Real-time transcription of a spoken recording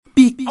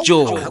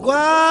Joe.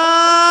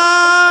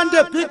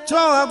 Akwande picture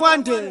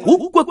akwande.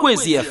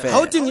 Ukwekwezi FM.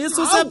 Awuthi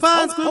ngisuse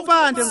phansi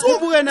kwimpande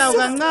ngikhuphuke nawo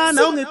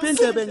kancane awungiphi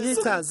indlebe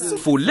ngichaze.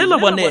 Fulela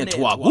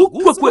Wanethwa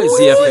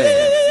ukwekwezi FM.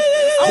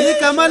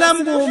 Igama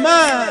lami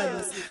ngumani.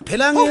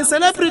 Phela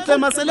ngiyicelebrity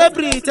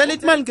ama-celebrity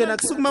elithi malingena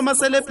kusukuma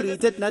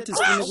ama-celebrity ethi nathi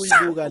sifuna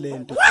ukuyibuka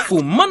lento.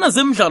 Fumana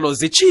zemidlalo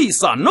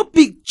zichisa no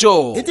Big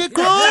Joe. Ithi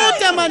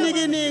qhuda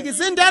manikiniki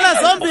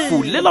zindala zombili.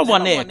 Fulela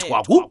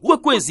Wanethwa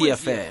ukwekwezi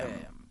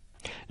FM.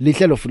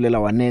 Lihlelo Fulela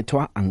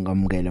Wanethwa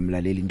angamukela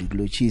mlaleli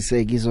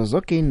ngikulochise kizo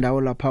zonke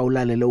indawo lapha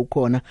ulalele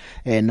ukhona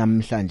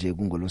namhlanje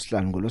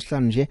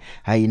ngolosihlanu nje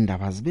hayi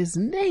indaba zibe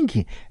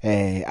ziningi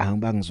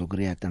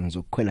angibangizokureact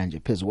ngizokukhwela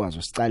nje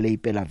phezukwazo sicale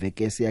iphela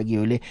veke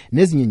esiyakiyo le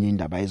nezinye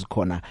indaba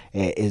ezikhona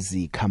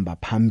ezikhamba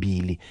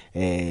phambili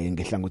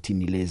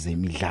ngehlangothini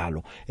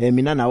lezemidlalo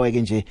mina nawe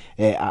ke nje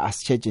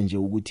asitsheje nje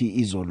ukuthi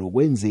izolo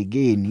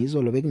kwenzekeni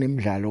izolo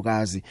bekunemidlalo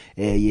kazi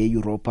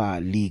ye-Europa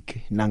League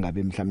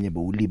nangabe mhlawumnye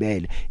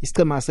bowulibele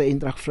isicema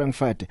se-Eintracht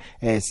Frankfurt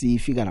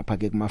sifika lapha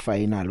ke kuma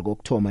final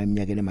kokthoma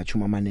eminyakeni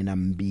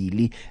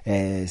ema-42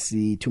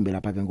 sithumbe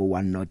lapha ke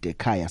ngo-1-0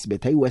 ekhaya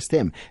sibetha iWest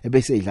Ham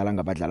ebese idlala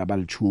ngabadlali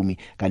abalichumi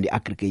kanti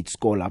aggregate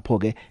score lapho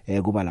ke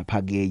kuba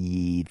lapha ke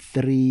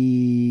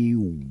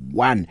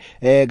yi-3-1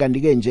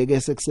 kanti ke nje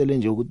ke sekusele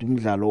nje ukuthi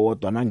umdlalo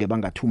wodwa nange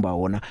bangathumba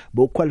wona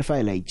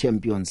boqualify la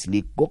i-Champions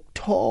League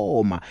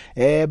kokthoma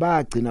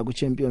bagcina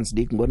ku-Champions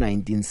League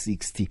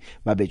ngo-1960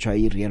 babetshwa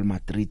i-Real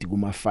Madrid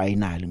kuma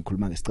final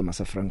ngikhuluma ngesicema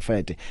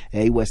se-Frankfurt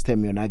iWest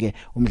Ham yona ke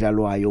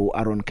umdlalo wayo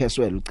uAaron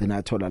Caswell ugcina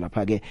athola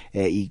lapha ke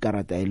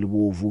ikarata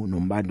elibovu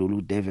nombanduli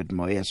uDavid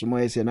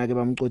Moyes yena ke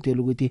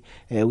bamcothela ukuthi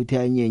uthi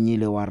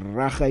anyenyile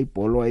waraga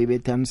ibhola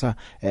wayibethanisa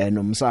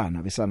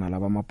nomsana besana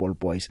laba ama ball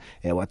boys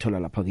wathola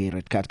lapha ke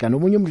red card kanti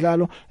omunye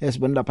umdlalo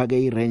sibona lapha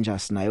ke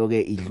iRangers nayo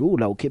ke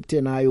idlula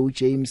ucaptain ayo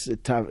uJames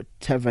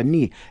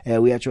Tavernier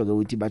uyatsho ke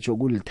ukuthi batsho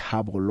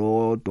kulithabo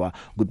lodwa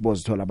ukuthi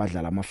bozithola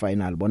abadlala ama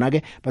final bona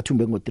ke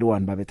bathumbe ngo-3-1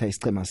 babetha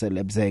isicema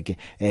seLeipzig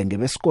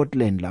ngebe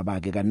Scotland laba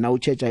ke kanti na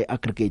uchecha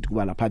iaggregate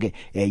kuba lapha ke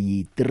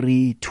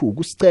yi-3-2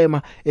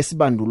 kusicema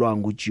esibandulwa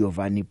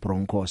nguGiovanni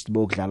Bronckhorst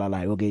bokudlala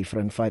layo ke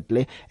iFrankfurt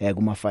le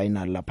kuma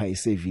final lapha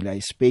eSevilla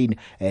eSpain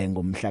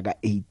ngomhla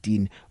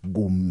ka-18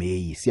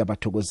 kuMeyi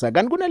siyabathokozisa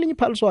kanti kunelinye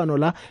iphaliswano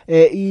la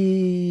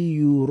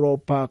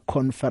i-Europa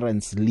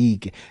Conference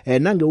League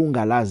nange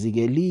ungalazi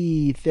ke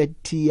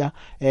li-30 year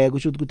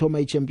kusho ukuthi kuthoma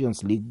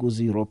i-Champions League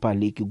kuze Europa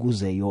League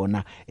kuze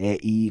yona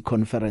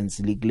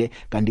i-Conference League le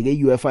kanti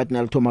ke UEFA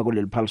nalithoma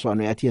kuleli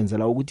phaliswano yathi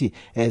yenzela ukuthi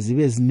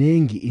zibe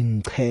ziningi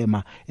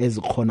ingchema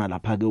ezikhona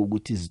lapha ke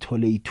ukuthi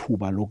zithole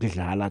ithuba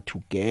lokudlala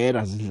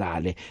together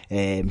zidlale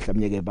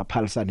mhlawumnye ke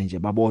baphalisane nje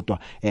babodwa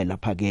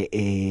lapha ke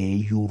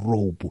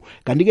Europe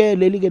kanti ke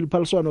leli ke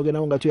liphaliswano ke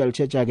nawo ngathi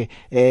uyalichecha ke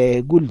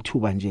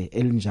kulithuba nje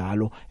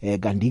elinjalo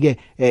kanti ke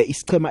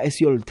isichema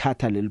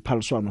esiyolithatha leli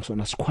phaliswano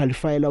sona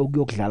siqualifyela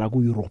ukuyokudlala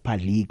ku-Europa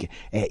League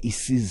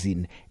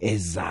isizini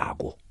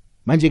ezako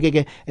manje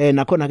ke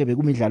nakhona ke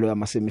bekumidlalo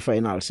yama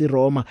semifinals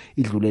iRoma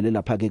idlulele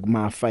lapha ke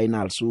kuma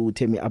finals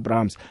uTemi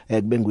Abrahams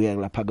kube nguye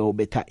lapha ke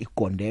ubetha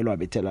igondelo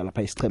abethela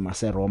lapha isichema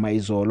seRoma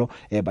izolo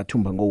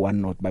bathumba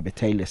ngo-1-0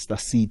 babetha iLeicester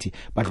City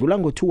badlula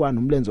ngo-2-1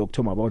 umlenze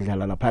wokthoma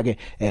bawudlala lapha ke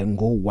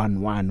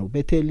ngo-1-1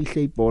 ubethe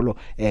lihle ibhola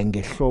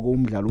ngehloko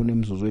umdlalo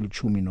unemzuzu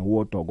elithumi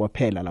nowodwa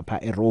kwaphela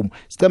lapha eRome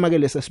sichema ke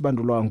lesi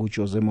sibandulwa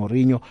nguJose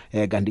Mourinho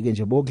kanti ke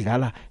nje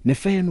bokudlala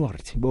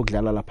neFeyenoord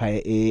bokudlala lapha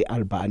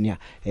eAlbania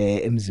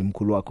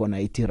emzimkhulu wakho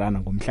iTirana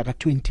ngomhla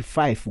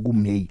ka-25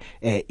 kuMeyi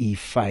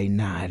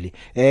ifinali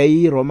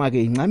iRoma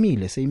ke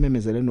incamile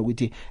seyimemezele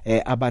nokuthi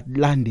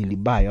abalandeli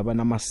bayo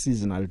abanama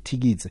seasonal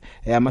tickets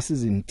ama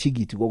season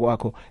ticket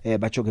kokwakho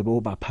bajoke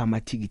bobapha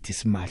ama tickets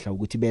simahla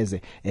ukuthi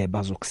beze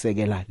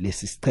bazokusekela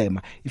lesi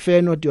sichema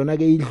iFeyenoord yona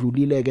ke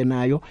idlulile ke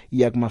nayo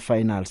iya kuma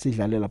finals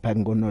idlale lapha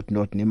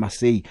ngo-Not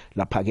neMarseille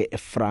lapha ke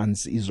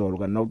eFrance izolo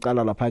kana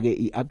uqala lapha ke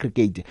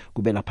iaggregate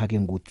kube lapha ke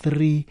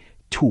ngo-3-2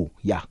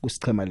 ya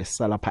kusichema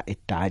lesalapha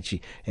eDutch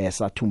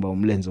sathumba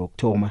umlenze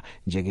wokthoma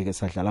njeke ke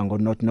sadlala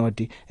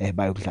ngo-Not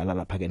bayokudlala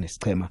lapha ke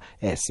nesichema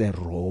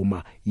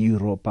seRoma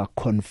Europa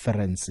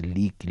Conference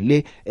League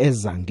le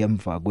eza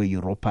ngemva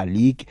kwe-Europa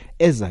League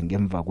eza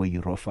ngemva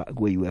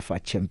kwe-UEFA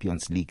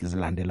Champions League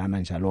zilandelana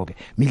njalo ke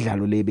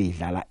midlalo le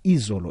beyidlala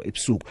izolo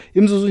ebusuku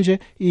imzuzu nje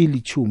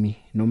ilithumi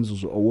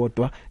nomzuzu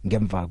owodwa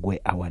ngemva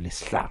kwe-hour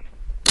lesihlanu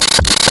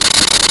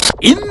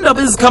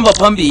indaba ezikhamba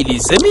phambili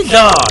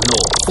zemidlalo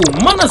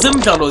fumana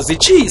zemidlalo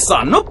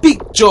zichisa no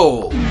Big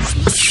Joe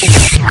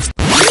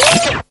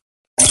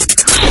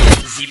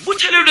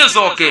zibuthelelwe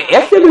zonke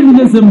ehlelweni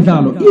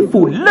lezemidlalo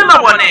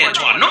iFulela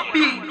Wanethwa no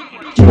Big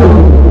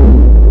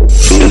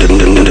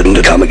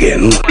Come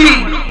again.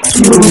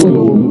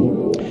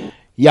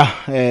 Ya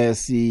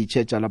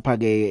sichecha lapha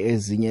ke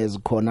ezinye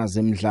ezikhona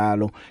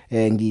zemidlalo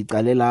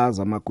ngicalela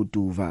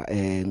zamaguduva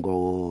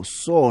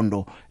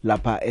ngosondo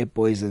lapha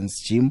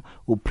eBoysens Gym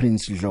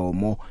uPrince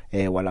Dlomo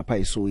walapha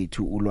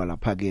eSoweto ulwa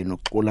lapha ke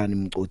noXolani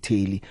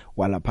Mcotheli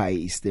walapha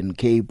eEastern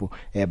Cape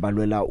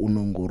balwela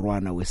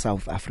unongorwana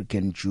weSouth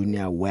African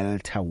Junior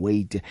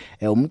welterweight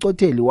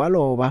umcotheli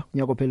waloba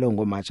unyaka phela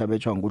ngoMarch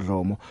abethwa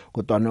nguDlomo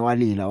kodwa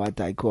nowalila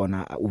wathi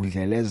ayikhona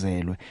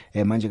udlelezelwe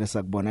manje ke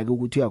sakubona ke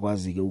ukuthi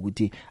uyakwazi ke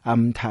ukuthi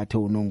amthathe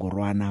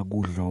unongorwana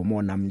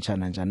kuDlomo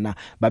namtjana njani na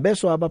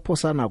babeswa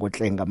abaphosana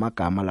kotlenga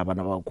amagama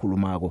labana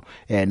abakhulumako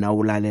na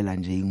ulalela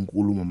nje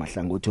inkulumo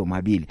mahlangothi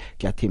omabili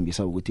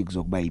kuyathembisa ukuthi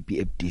kuzokuba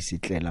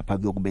yiBFDC hle lapha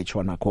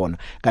kuyokubetshwana khona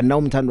kanti na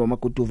umthando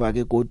wamaguduva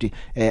ke godi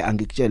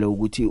angikutshele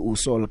ukuthi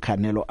uSaul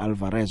Canelo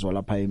Alvarez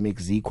walapha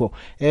eMexico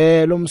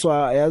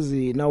lomswa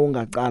yazi na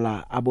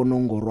ungaqala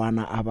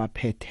abonongorwana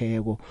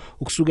abaphetheko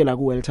ukusukela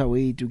ku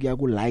welterweight kuya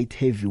ku light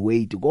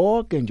heavyweight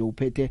konke nje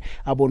uphethe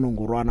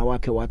abonongorwana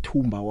wakhe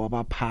wathumba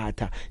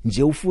wabaphatha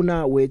nje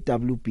ufuna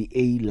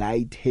weWBA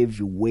light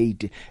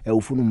heavyweight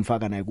ufuna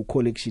umfaka naye ku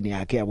collection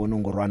yakhe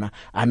yabonongorwana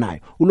anayo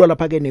ulwa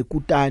lapha ke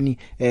nekutani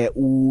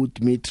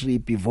uDmitry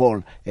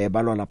Bivol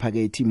balwa lapha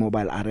ke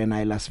T-Mobile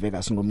Arena eLas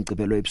Vegas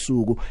ngomgcibelo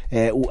ebusuku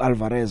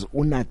uAlvarez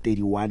una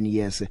 31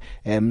 years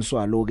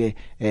mswalo ke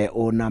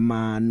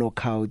onama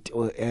knockout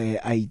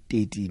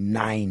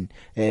ay39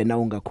 na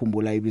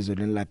ungakhumbula ibizo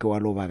lakhe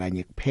waloba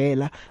kanye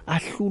kuphela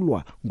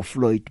ahlulwa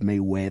nguFloyd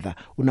Mayweather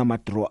unama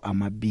draw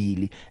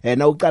amabili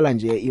na uqala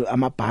nje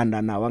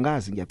amabhanda nawo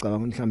angazi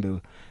ngiyacabanga mhlambe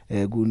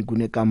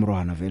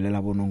kunekamrwana vele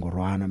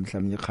labonongorwana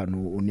mhlawumnye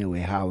khanu une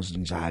warehouse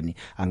njani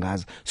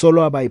angazi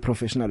solo aba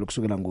professional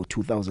kusukela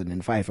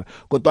ngo2005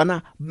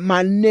 kodwa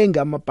manengi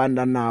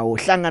amabhanda nawo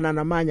hlangana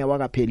namanya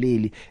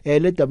wakapheleli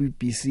le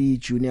WBC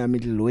junior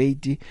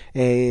middleweight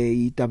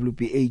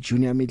iWBA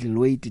junior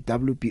middleweight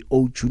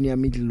WBO junior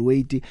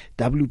middleweight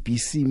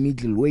WBC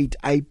middleweight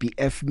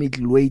IBF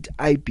middleweight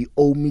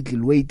IBO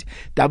middleweight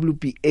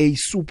WBA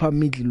super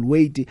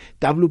middleweight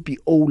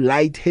WBO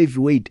light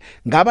heavyweight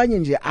ngabanye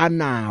nje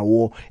anawo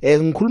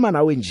ngikhuluma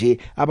nawe nje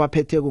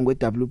abaphetheko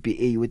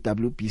ngweWBA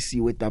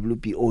weWBC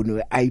weWBO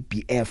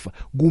neIBF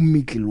ku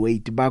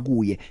middleweight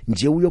bakuye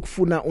nje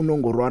uyokufuna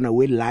unongorwana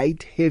we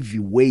light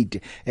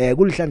heavyweight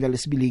kulihlandla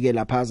lesibili ke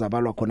lapha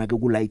azabalwa khona ke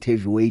ku light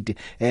heavyweight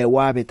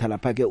wabetha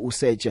lapha ke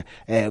uSerge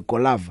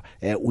Golav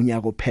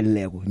unyaka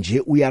opheleleko nje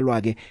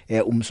uyalwa ke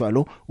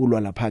umswalo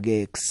ulwa lapha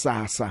ke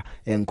kusasa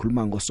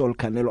ngikhuluma ngoSaul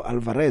Canelo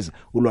Alvarez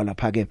ulwa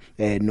lapha ke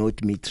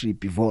noDmitry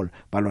Bivol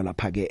balwa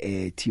lapha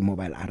ke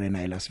T-Mobile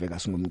Arena eLas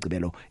Vegas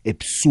ngomgcibelo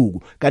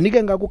ebusuku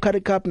kanike ngaku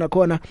Currie Cup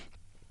nakhona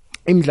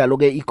imidlalo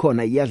ke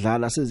ikhona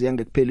iyadlala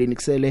seziyange kupheleni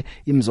kusele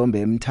imizombe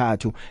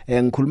emithathu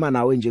ngikhuluma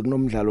nawe nje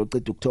kunomdlalo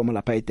oceda ukuthoma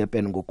lapha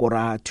eDurban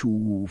ngokora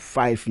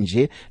 2-5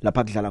 nje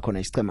lapha kudlala khona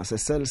isichema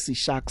seCeltic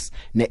Sharks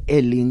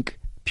neElink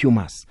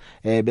Pumas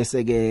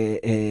bese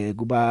ke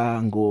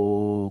kuba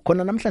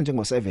khona namhlanje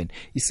ngo7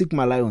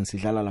 iSigma Lions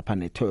idlala lapha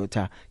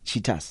neToyota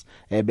Cheetahs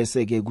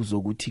bese ke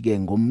kuzokuthi ke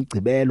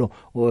ngomgcibelo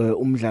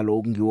umdlalo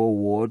okungiwo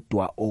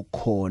wodwa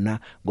okhona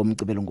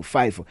ngomgcibelo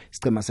ngo5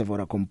 isichema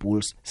seVodacom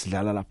Bulls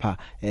sidlala lapha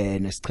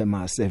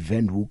nesichema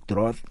seVanhoek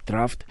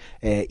Draft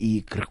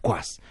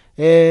iGriquas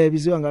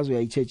biziwa ngazo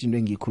uyayichecha into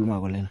engiyikhuluma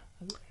ko lena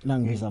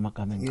nangibiza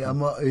amagama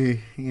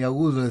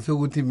ngiyakuzwa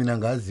sokuthi mina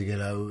ngazi ke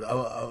la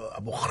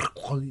abo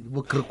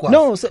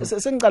no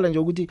sengicala nje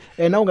ukuthi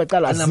na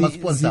ungaqala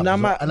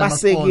zinama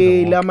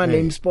basekeli ama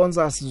name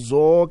sponsors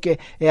zonke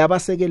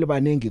abasekeli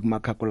banengi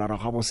kumakhakulara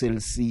abo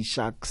Celtic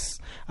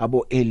Sharks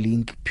abo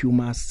Elink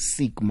Pumas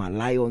Sigma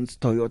Lions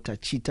Toyota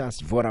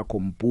Cheetahs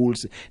Vodacom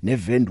Bulls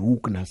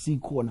neVanhoek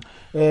nasikhona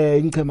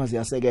ingchema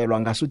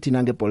ziyasekelwa ngasuthi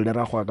nange Boulder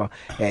Ragwaka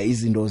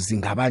izinto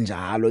zingaba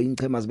njalo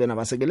ingchema zibe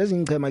nabasekeli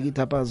ezingchema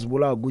kithapha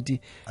zibula ukuthi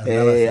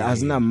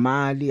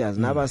azinamali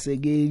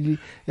azinabasekeli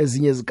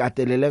ezinye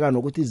zikateleleka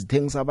nokuthi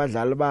zithengisa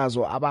abadlali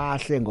bazo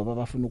abahle ngoba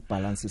bafuna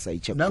ukubalansisa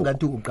icheck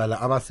nangathi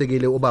uqala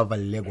abasekele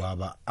obavalile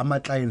kwaba ama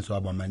clients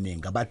wabo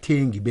amaningi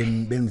abathengi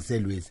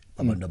bengiselwezi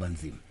abantu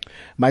abanzima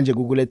manje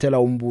kukulethela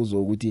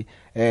umbuzo ukuthi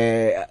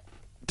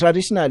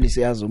traditionally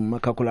siyazi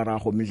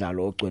umakhakulararho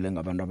umdlalo ogcwele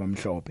ngabantu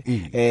abamhlophe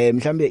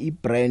mhlambe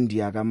ibrand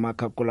yaka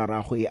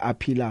makhakulararho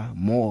iaphila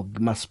more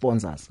kuma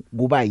sponsors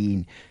kuba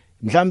yini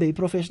mhlambe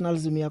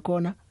iprofessionalism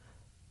yakhona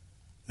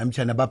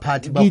namtjana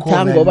abaphathi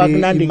bakhona ngoba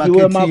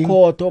kunandikiwe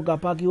emakhoto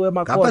kaphakiwe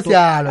emakhoto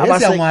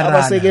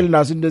abasekeli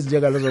naso into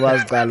ezinjengalo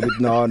zobazicala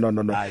ukuthi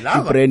no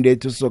ibrand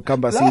yethu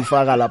sokuhamba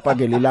siyifaka lapha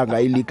ke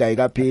lilanga iliga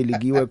ikapheli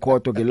kiwe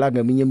khotho ngelanga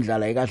eminye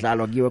imidlalo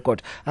ayikadlalwa kiwe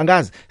khotho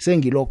angazi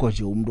sengilokho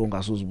nje umuntu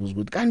ongasozibuza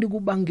ukuthi kanti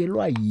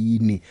kubangelwa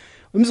yini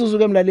umzuzu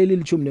ke mlaleli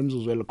lithumi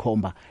nemzuzu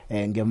elikhomba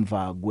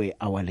ngemva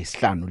kwe-hour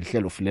lesihlanu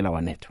lihlelo Fulela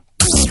Wanethwa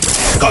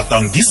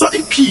Katangisa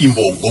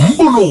iphimbo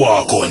ngombono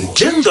wakho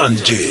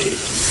njenganje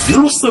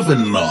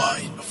 079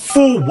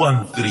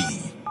 413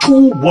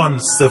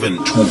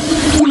 2172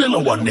 Fulela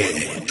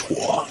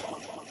Wanethwa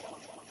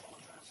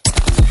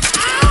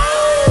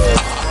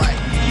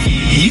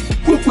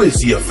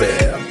ikwekwezi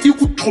FM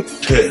Top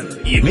 10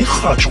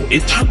 yemirhatsho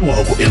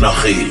ethandwako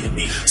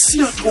enarheni.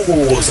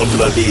 Siyathokoza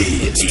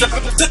mlaleli.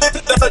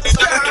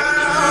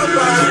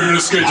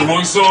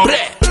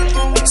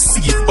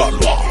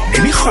 Siyibalwa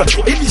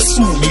nemirhatsho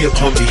elisumi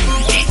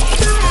ephambili.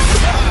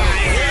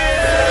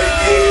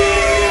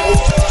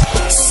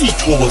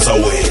 Sithokoza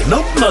wena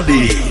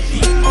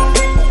mlaleli.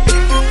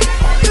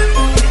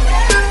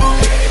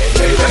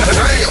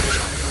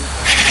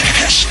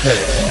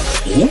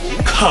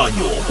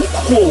 Ukhanyo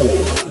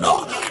ukhona.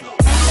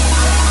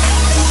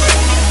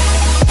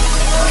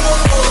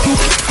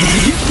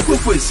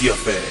 Ikwekwezi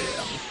FM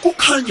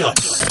kukhanya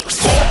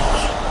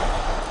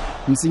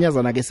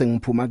Msinyazana ke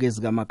sengiphuma ke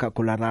zika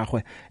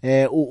makhakularagwe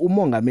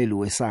umongameli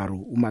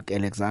weSARU uMark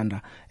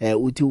Alexander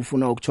uthi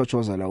ufuna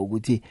ukuchochoza la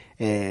ukuthi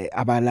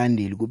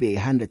abalandeli kube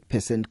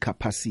 100%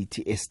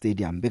 capacity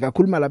estadium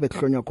bekakhuluma la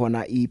bekuhlonywa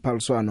khona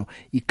iphaliswano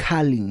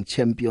iCurling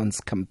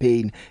Champions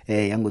Campaign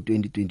yango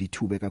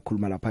 2022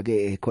 bekakhuluma lapha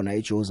ke khona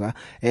eJoza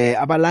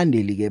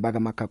abalandeli ke baka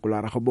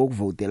makhakularagwe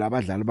bokuvotela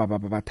abadlali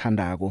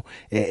babathandako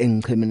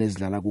engichemene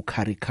ezidlala ku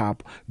Currie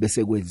Cup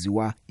bese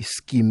kwenziwa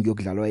ischeme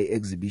yokudlalwa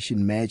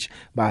eexhibition match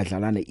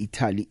badlala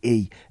neItaly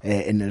A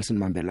eNelson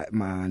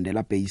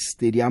Mandela Bay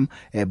Stadium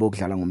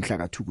bokudlala ngomhla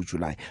ka2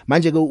 kuJuly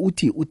manje ke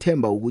uthi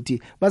uthemba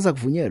ukuthi baza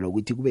kuvunyelwa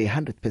ukuthi kube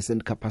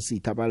 100%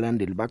 capacity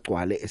abalandeli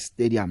bagcwale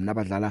estadium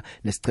nabadlala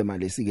nesichema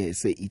lesike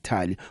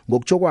seItaly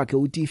ngokutsho kwakhe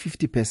uthi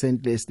 50%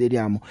 le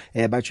stadium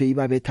batsho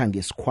ibabetha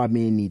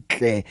ngesikhwameni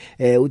hle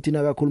uthi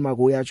nakakhuluma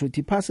kuyatsho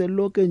uthi phase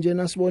lonke nje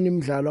nasibona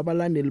imidlalo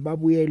abalandeli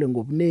babuyele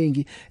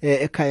ngobunengi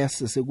ekhaya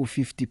sese ku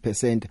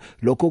 50%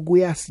 lokho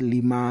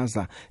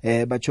kuyasilimaza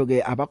batsho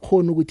ke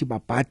abakhona ukuthi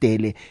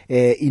babhadele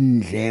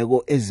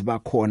indleko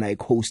ezibakhona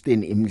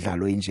ecoasting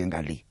imidlalo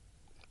enjengale.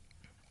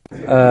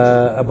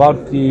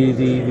 About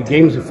the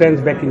games of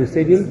fans back in the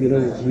stadium,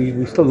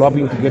 we're still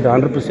lobbying to get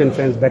 100%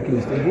 fans back in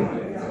the stadium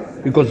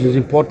because it's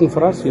important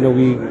for us.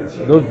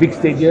 Those big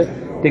stadia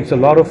takes a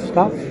lot of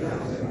staff,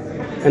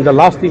 and the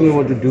last thing we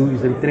want to do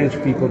is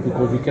entrench people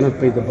because we cannot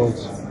pay the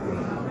bills.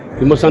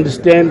 You must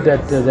understand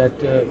that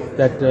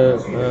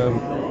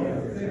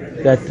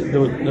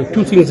the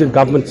two things the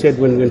government said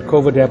when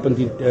COVID happened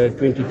in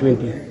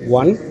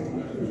 2021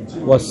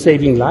 was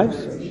saving lives,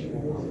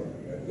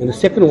 and the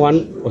second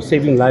one was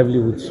saving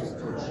livelihoods.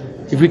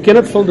 If we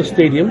cannot fill the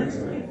stadia,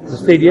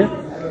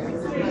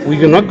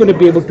 we are not going to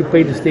be able to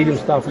pay the stadium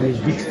staff in these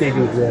big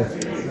stadiums there,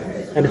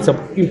 and it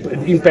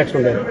impacts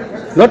on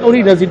that. Not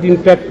only does it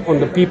impact on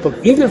the people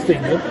in the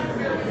stadium,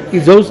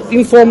 it's those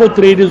informal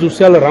traders who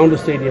sell around the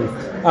stadium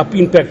are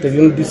impacted.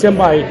 In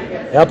December, I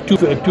helped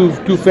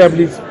two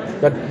families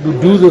that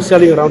do the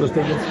selling around the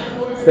stadium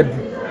that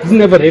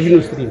didn't have a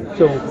revenue stream.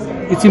 So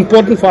it's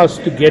important for us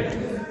to get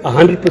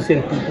 100%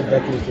 people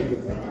back in the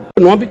stadium.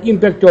 Economic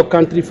impact to our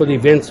country for the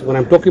events, when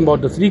I'm talking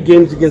about the 3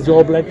 games against the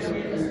All Blacks,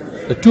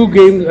 the two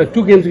games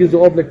against the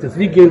All Blacks, the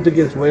 3 games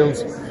against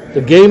Wales,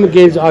 the game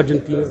against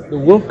Argentina, the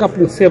World Cup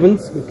in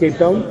Sevens in Cape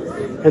Town,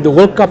 and the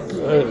World Cup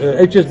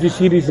HSD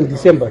series in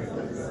December.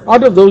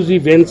 Out of those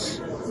events,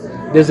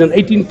 there's an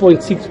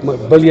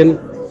 18.6 billion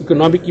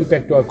economic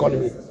impact to our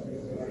economy.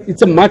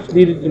 It's a much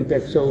needed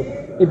impact. So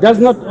it does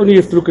not only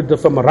have to look at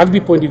from a rugby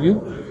point of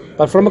view,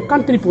 but from a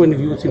country point of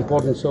view, it's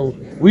important. So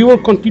we will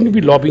continue to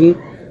be lobbying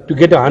to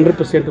get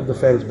 100% of the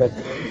fans back.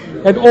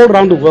 And all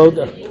around the world,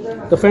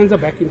 the fans are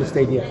back in the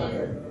stadium.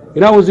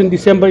 I was in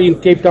December in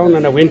Cape Town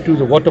and I went to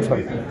the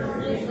waterfront.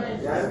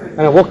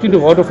 And I walked into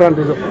the waterfront,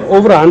 there's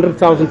over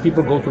 100,000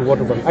 people go to the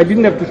waterfront. I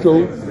didn't have to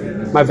show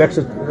my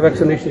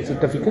vaccination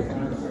certificate.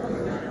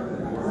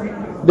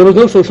 There was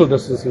no social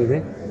distancing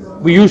there.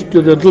 We used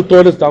the little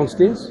toilets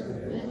downstairs.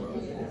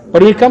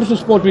 But when it comes to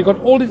sport, we got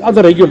all these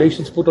other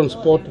regulations put on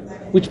sport,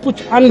 which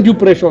puts undue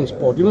pressure on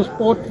sport.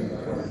 Sport.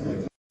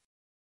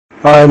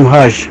 I'm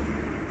Harsh.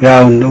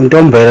 Yeah,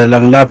 untombela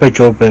la ngilapha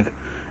eJoburg.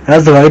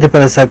 Yazi wayithi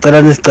phela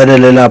siyacela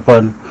nisicelele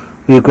lapha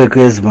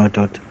kuyikwekwezi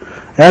madoda.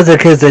 Yazi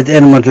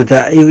KZN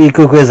madoda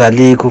ikwekwezi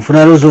alikho.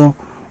 Ufuna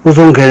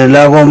uzongena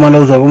la kwamala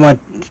uzakuma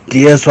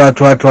DS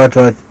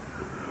what.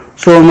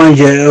 So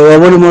manje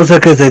wabona mase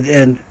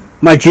KZN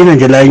majina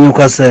nje la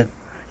eNewcastle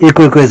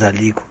ikwekwezi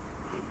alikho.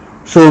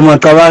 So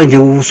macabanga nje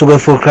usuke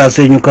full class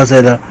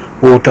eNewcastle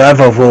u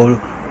driver for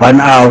 1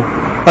 hour.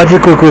 Bathi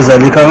ikwekwezi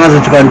alikho angazi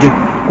ukuthi kanti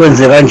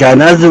kwenze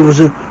kanjani yazi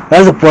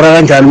kubhora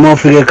kanjani uma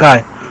ufika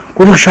ekhaya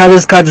kuthi kushaya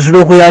isikhathi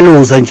silokhu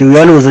uyaluza nje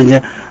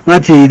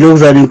ngathi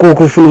lokuzana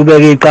inkukhu ufuna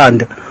ubeka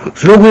iqanda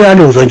silokhu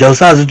uyaluza nje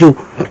usazi ukuthi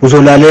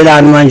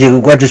uzolalelani manje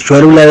kwathi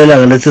sijwayele ukulalela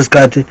ngalesi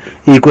sikhathi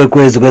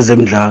ikwekwezi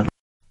kwezemidlalo.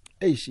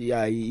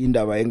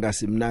 Indaba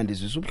engasimnandi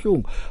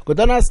zisubhlungu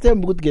kodwa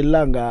nasithemba ukuthi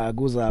ngelanga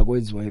kuza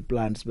kwenziwa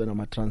iplan sibe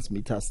nama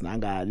transmitters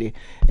nangale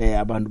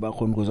abantu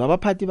bakhona kuzo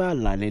abaphathi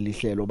bayalalela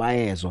ihlelo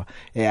bayezwa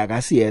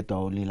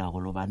akasiyedwa ulila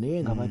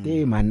kolobanengi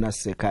abathe mani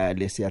nasisekhaya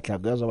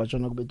lesiyahlakazwa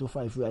batshona kubethu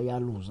 5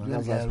 uyayaluza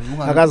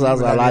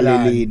akazazi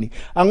alaleleni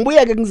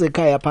angibuye ke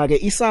ngizekhaya pha ke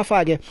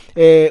isafa ke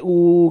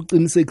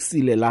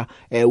uqinisekisile la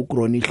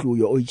uGroni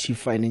Hluyo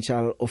oyichief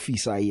financial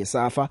officer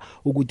yesafa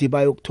ukuthi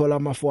bayokuthola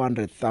ama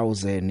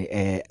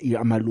 400,000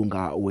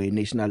 amalunga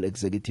we-National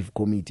Executive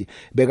Committee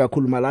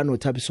bekakhuluma la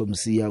noThabiso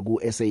Msiya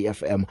ku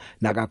SAFM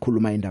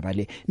nakakhuluma indaba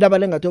le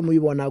ngathoma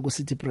uyibona ku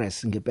City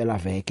Press ngempela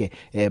veke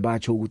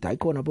batsho ukuthi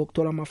ayikhona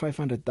bokuthola ama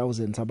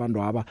 500,000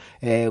 abantu aba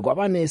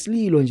kwaba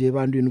nesililo nje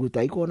ebantwini ukuthi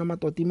ayikhona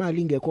amadoda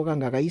imali ingekho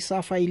kangaka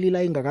isafa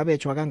ilila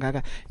ingakabetshwa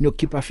kangaka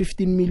nokukhipha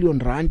 15 million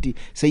rand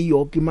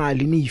seyiyonke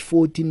imali ni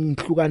 14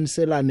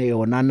 nihlukaniselane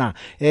yona na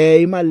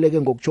imali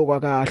leke ngokuchoka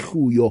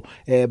kahluyo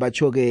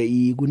batsho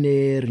ke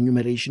kune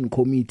remuneration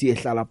committee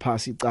ehlala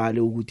phasi icale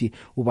ukuthi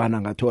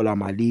ubana ngathola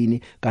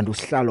malini kanti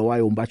usihlalo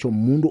wayo umbatsho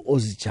umuntu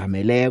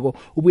ozijameleko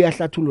ubuya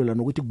hlathulula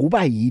nokuthi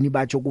kuba yini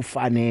batsho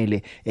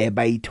kufanele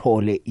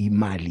bayithole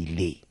imali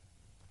le.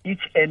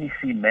 Each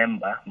NEC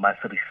member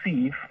must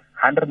receive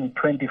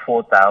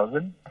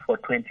 124,000 for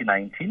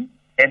 2019,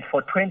 and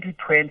for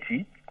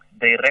 2020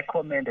 they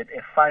recommended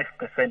a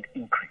 5%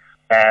 increase.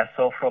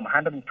 So from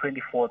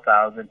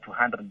 124,000 to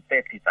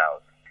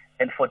 130,000.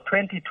 And for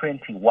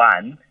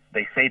 2021,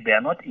 they say they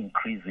are not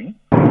increasing.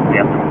 They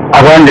are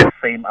proposing the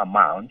same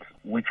amount,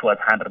 which was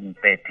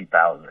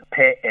 130,000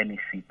 per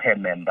NEC, per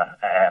member,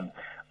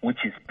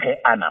 which is per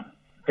annum.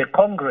 The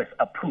Congress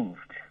approved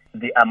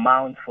the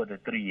amount for the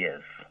 3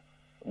 years,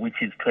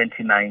 which is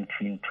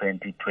 2019,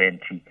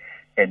 2020,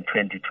 and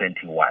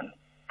 2021.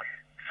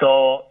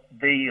 So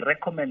the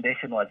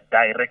recommendation was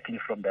directly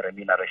from the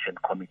Remuneration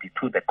Committee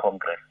to the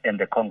Congress, and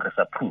the Congress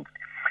approved.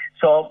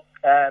 So,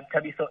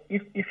 Tabiso,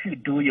 if you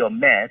do your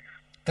maths,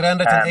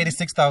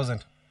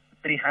 386,000.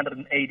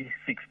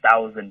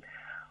 386,000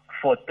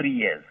 for 3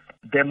 years.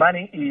 The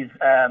money is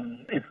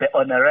the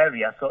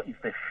honoraria, so it's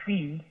the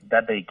fee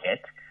that they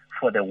get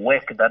for the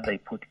work that they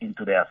put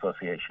into the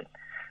association.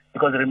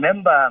 Because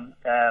remember,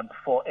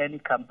 for any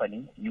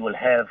company, you will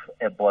have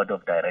a board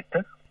of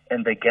directors,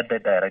 and they get the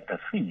directors'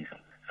 fees.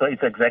 So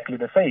it's exactly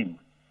the same.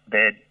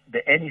 The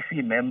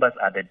NEC members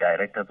are the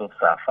directors of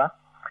SAFA,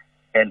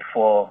 and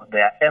for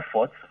their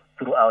efforts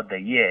throughout the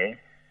year,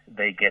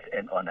 they get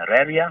an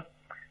honoraria,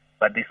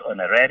 but this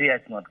honoraria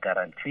is not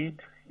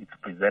guaranteed. It's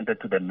presented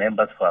to the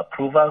members for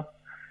approval,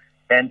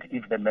 and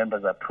if the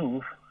members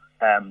approve,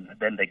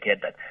 then they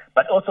get that.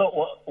 But also,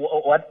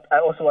 what I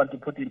also want to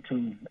put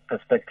into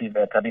perspective,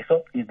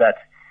 Tabiso, is that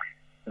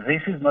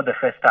this is not the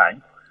first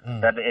time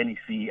that the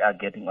NEC are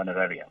getting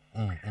honoraria.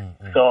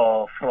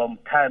 So from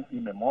time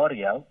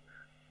immemorial,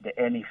 the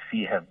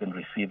NEC have been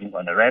receiving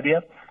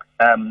honoraria.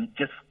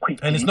 Just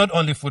quickly, and it's not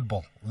only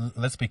football.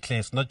 Let's be clear,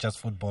 it's not just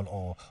football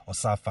or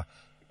SAFA.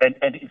 And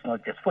it's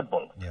not just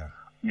football. Yeah.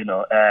 You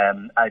know,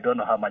 I don't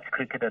know how much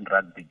cricket and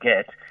rugby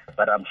get,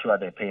 but I'm sure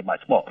they pay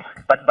much more.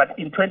 But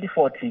in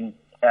 2014,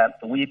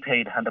 we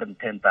paid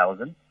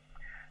 110,000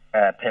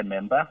 per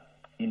member.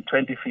 In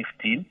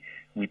 2015,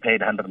 we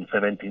paid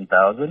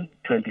 117,000.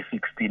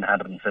 2016,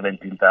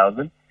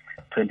 117,000.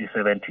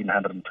 2017,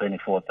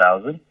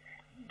 124,000.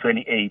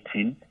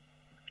 2018,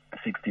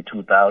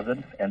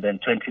 62,000, and then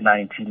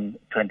 2019,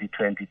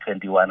 2020,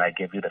 21, I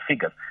gave you the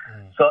figures.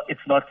 So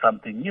it's not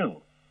something new.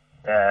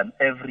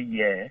 Every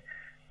year,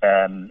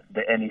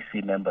 the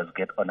NEC members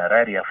get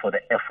honoraria for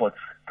the efforts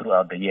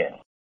throughout the year.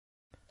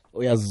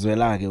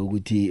 Uyazizwela ke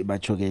ukuthi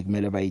bachoke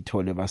kumele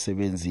bayithole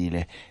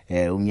basebenzile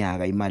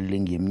unyaka imali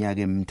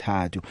lengeminyaka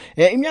emithathu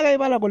iminyaka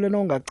ibala kole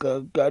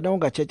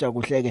nongachecha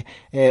kuhleke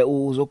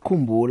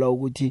uzokukhumbula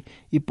ukuthi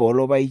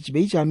ibhola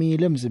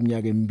bayijamile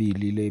emziminyaka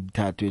emibili le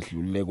emithathu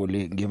edluleko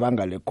le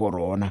ngebanga le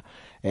corona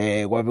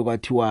kwabe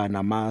kwathiwa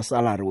nama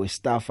salary we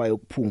staff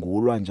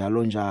ayokuphungulwa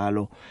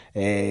njalo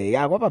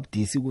ya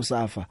kwababudisi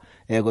kusafa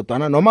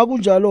kodwa noma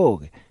kunjalo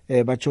ke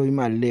batsho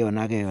imali le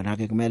yona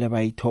ke kumele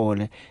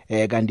bayithole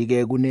kanti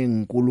ke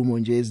kunenkulumo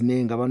nje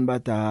eziningi abantu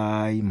bathi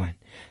hayi man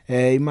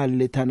imali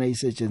lethana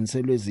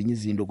isetshenziswa ezinye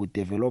izinto ku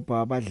developer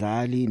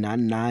abadlali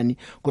nani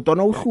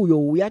kodwa uhluyo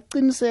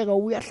uyaqiniseka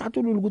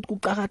uyahlathulula ukuthi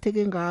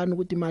kuqhakatheke ngani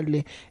ukuthi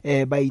imali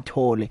le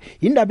bayithole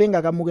indaba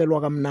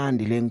engakamukelwa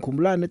kamnandi le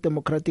ngikhumbula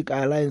neDemocratic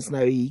Alliance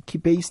nayo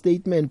ikhiphe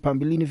istatement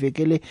phambilini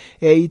vekele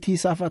ithi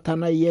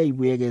safathana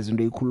iyayibuyekeza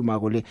into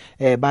eyikhulumako le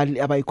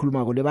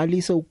abayikhulumako le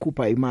balise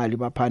ukukhupha imali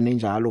baphane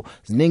njalo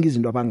ziningi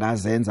izinto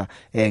abangazenza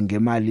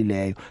ngemali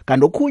leyo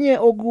kanti okhunye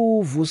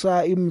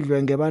okuvusa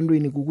imidlwenge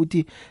ebantwini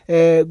ukuthi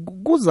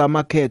kuza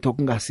amakhetho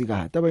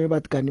kungasikade abanye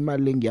bathi kanti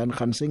imali lengiyani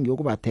khanise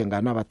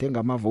ngiyokubathenga nabathenga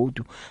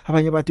amavote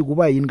abanye bathi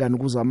kuba yini kanti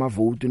kuza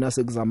amavote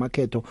nase kuza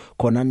amakhetho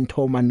khona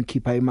nithoma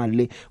nikhipha imali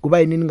le kuba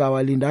yini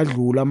ningawalinda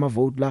adlula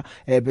amavote la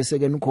bese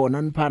ke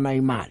nikhona niphana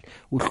imali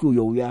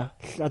uhluyo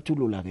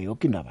uyahlathulula ke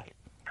yonke indaba le.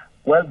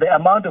 Well, the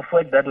amount of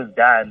work that was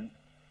done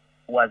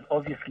was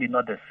obviously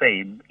not the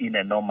same in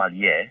a normal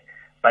year,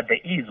 but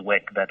there is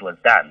work that was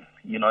done.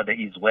 You know, there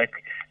is work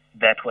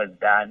that was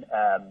done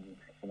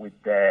with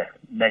the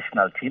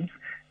national teams.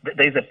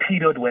 There's a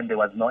period when there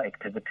was no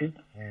activities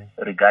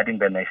regarding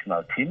the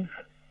national teams,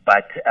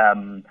 but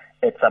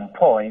at some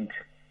point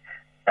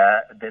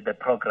the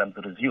programs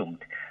resumed.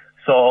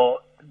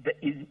 So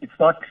it's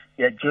not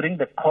during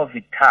the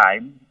COVID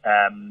time.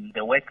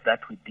 The work that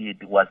we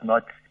did was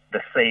not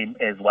the same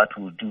as what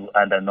we would do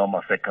under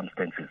normal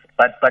circumstances.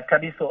 But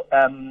Tabiso,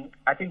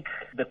 I think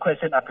the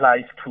question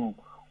applies to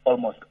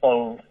almost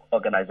all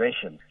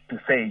organizations to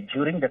say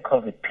during the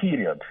COVID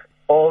period,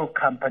 all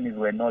companies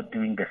were not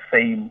doing the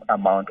same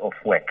amount of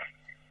work.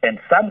 And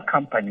some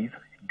companies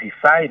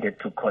decided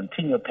to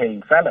continue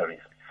paying salaries.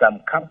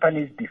 Some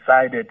companies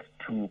decided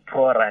to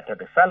prorate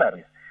the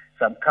salaries.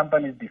 Some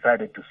companies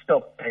decided to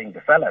stop paying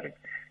the salaries.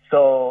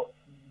 So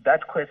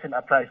that question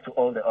applies to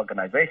all the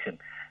organizations.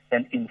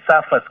 And in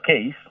SAFA's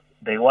case,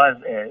 there was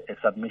a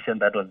submission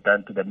that was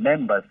done to the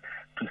members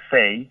to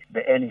say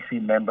the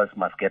NEC members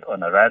must get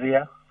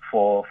honoraria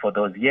for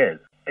those years.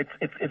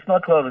 It's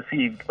not well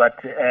received, but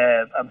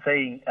I'm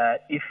saying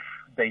if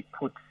they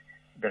put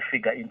the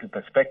figure into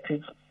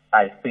perspective,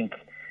 I think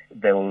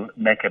they will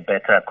make a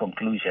better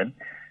conclusion.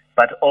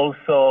 But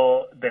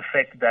also the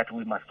fact that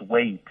we must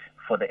wait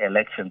for the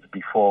elections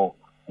before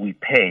we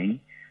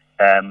pay,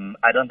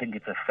 I don't think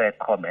it's a fair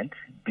comment,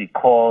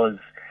 because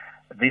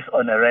this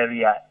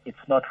honoraria, it's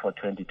not for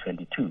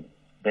 2022.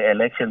 The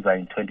elections are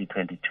in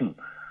 2022.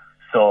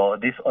 So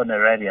this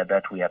honoraria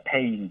that we are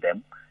paying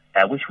them,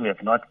 which we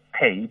have not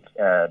paid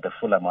the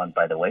full amount,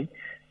 by the way,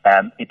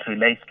 it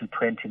relates to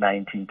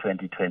 2019,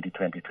 2020,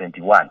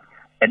 2021.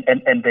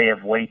 And they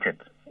have waited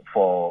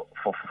for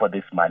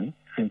this money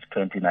since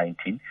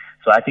 2019.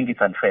 So I think it's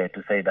unfair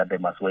to say that they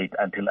must wait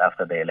until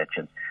after the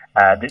elections.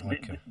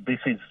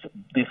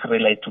 This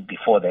relates to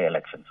before the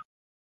elections.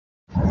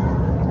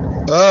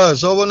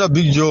 Sawubona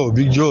Big Joe,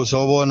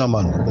 sawubona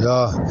man.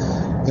 Yeah.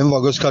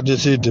 Emva kwesikhathi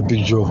eside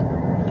Big Joe.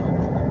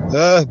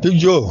 Big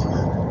Joe.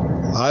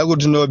 Hayi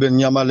ukuthi no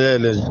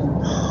benyamalele.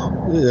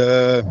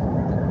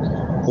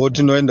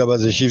 Uthi no indaba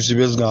ze-shifts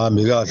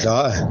bezingahambi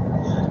kahle.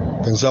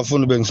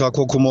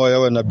 Bengisakhokha umoya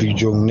wena Big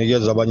Joe,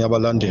 nginikeza abanye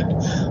abalandeli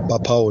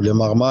baphawule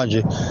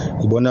manje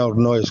ngibona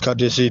ukuthi no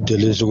isikhathi eside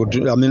lesi ukuthi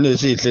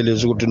esihle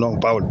lesi ukuthi no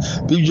ngiphawule.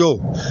 Big Joe,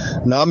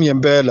 nami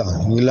ngempela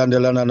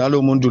ngilandelana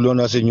nalomuntu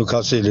lona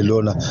waseNewcastle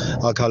lona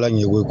akhala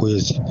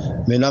ngekwekwezi.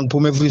 Mina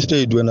ngiphuma eFree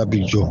State wena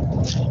Big Joe.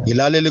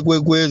 Ngilalele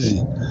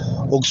kwekwezi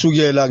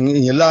okusukela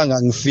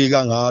ngelanga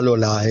ngifika ngalo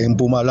la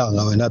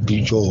eMpumalanga wena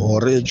Big Joe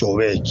or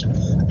eJoburg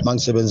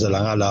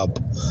mangisebenzela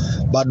ngalapho.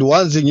 But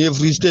once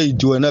nge-Free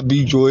State wena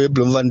Big Joe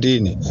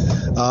eBloemfontein,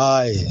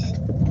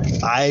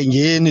 hayi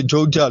ngeni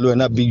total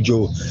wena Big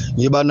Joe.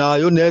 Ngiba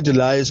nayo net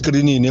la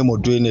escreenini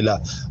emotweni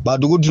la.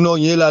 But ukuthi no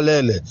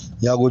ngiyelalele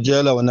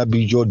ngiyakutshela wena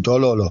Big Joe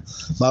dololo.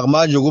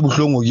 Manje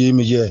kubuhlungu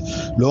kimi ke.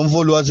 Lo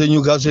mfolo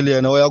waseNewcastle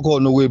yena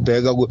uyakhona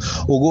ukuyibheka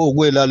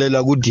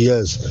ukwelalela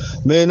ku-DS.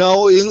 Mina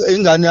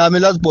ingane yami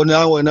lasibone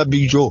wena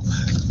Big Joe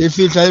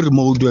ifihla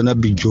i-remote wena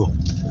Big Joe.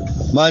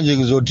 Manje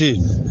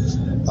ngizothini?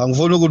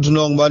 Angifuni ukuthi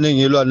no ngibane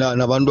ngilwa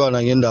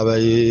nabantwana ngendaba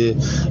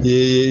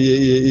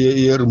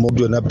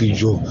ye-remote wena Big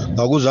Joe.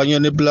 Akuzanye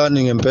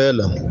neplanning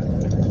ngempela.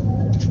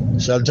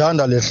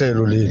 Siyathanda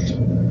lehlelo leli.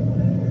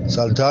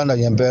 Salthanda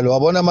ngempela.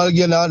 Wabona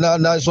malike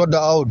na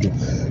soda out.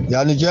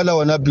 Yanitshela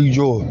wena Big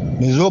Joe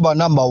nizoba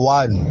number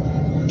 1.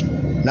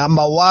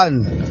 Number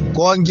 1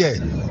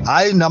 konke.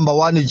 Hayi number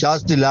 1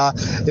 just la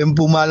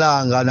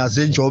eMpumalanga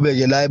naseJoburg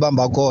la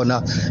ebamba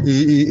khona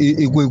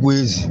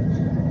ikwekwezi.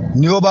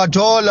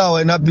 Niyobathola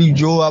wena Big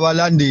Joe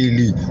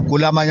abalandeli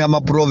kulamanye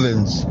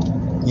ama-province.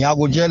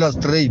 Ngiyakutshela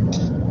straight.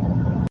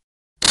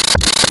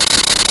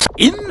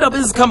 Indaba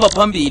ezikhamba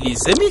phambili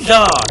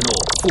zemidlalo,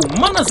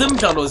 fumana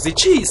zemidlalo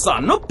zichisa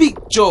no Big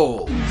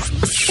Joe.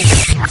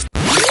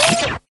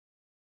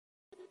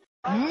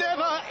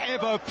 Never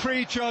ever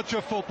prejudge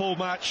a football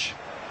match.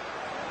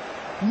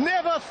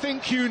 Never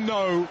think you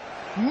know.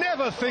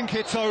 Never think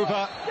it's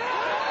over.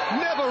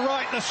 Never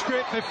write the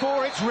script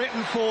before it's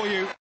written for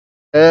you.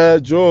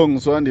 Joe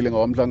ngiswandile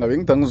ngawamhlanga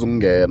bengitha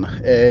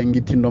ngizungena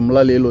ngithi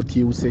nomlalelo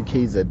othi use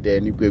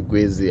KZN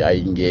ikwekwezi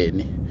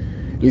ayingeni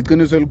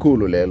iqiniso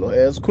elikhulu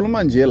lelo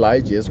sikhuluma nje la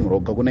iJS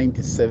Moroka ku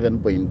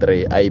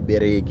 97.3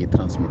 ayibereki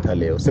transmitter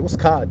leyo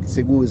sekusikhathi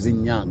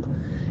sekuzinyanga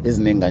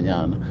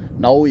ezinenganyana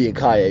nawo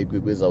uyekhaya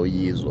ikwekwezi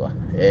awuyizwa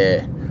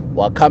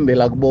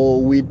wakhambela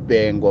kubo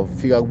Witbank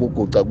wafika kubo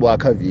Guca kubo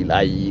Akaville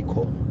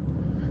ayikho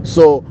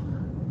so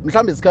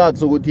mhlambe isikhathi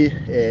sokuthi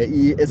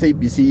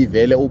iSABC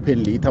ivele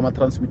openly ama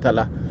transmitter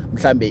la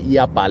mhlambe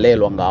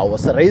iyabhalelwa ngawo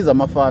siraise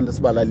amafanda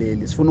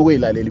sibalaleli sifuna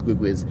ukuyilalela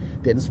ikwekwezi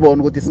then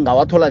sibone ukuthi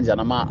singawathola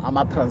njani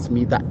ama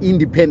transmitter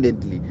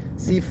independently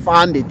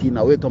sifande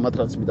thina wethu ama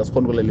transmitter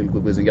sikhona ukulalela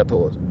ikwekwezi.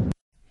 Ngiyathokoza.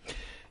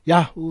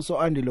 Ya uso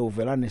andile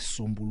uvela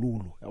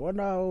nesisombululo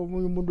yabona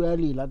umuntu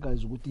uyalila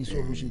guys ukuthi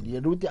isolution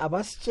yena ukuthi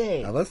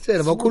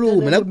abasitshela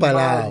bakhulume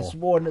nakubhalawo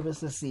sibone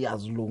bese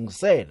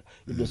siyazilungisela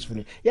into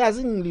esifuna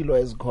yazi ingililo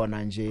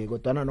ezikhona nje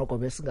kodwa nokho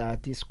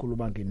besingathi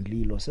isikhuluma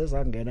ngenililo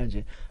sezangena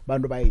nje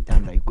abantu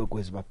bayithanda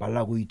ikwekwezi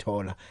babhala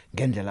kuyithola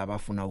ngendlela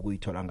abafuna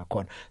ukuyithola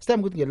ngakhona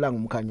sithemba ukuthi ngelanga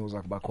umkhanyo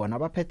uza kuba khona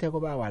abaphetheko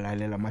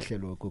bayawalalela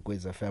amahlelo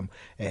ekwekwezi FM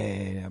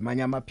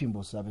amanye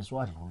amaphimbo sabe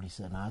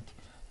siwadlulise nathi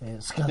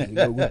sikazi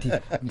ukuthi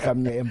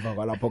mhlawumnye emva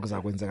kwalapho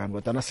kuzakwenzekani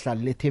kodwa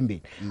nasihlale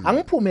lethembeni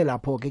angiphume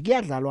lapho ke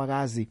kuyadlalwa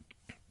kazi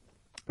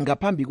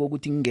ngaphambi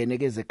kokuthi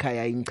ngingenekeze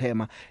ekhaya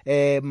inchema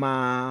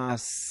ma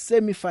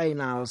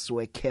semifinals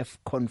we CAF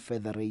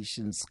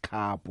Confederations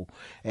Cup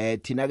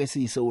thina ke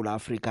siyiSouth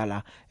Africa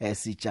la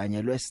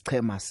sijanyelwe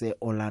isichema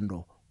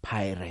seOrlando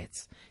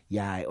Pirates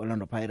ya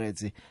Orlando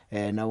Pirates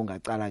na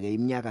ungacala ke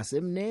iminyaka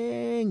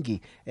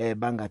semnengi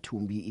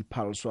bangathumbi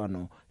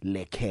iphaliswano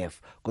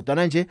leCAF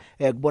kodwa nje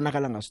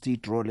kubonakala ngasuthi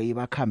draw le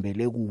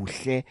bakhambele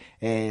kuhle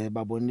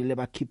babonile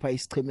bakhipha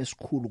isicheme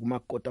esikhulu kuma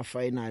quarter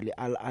final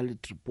Al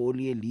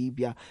Tripoli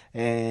eLibya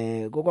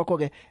kokwakho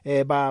ke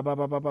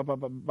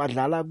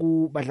badlala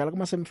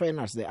kuma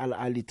semifinals the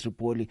Al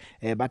Tripoli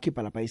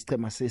bakhipha lapha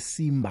isichema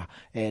seSimba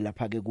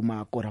lapha ke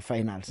kuma quarter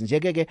finals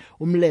njeke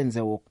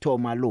umlenze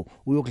wokthoma lo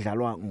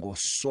uyokudlalwa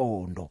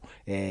ngosonto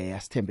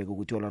asithembeke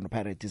ukuthi Orlando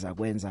Pirates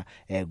izakwenza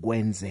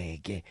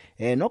kwenzeke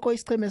nokho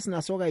isicheme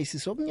sinasoka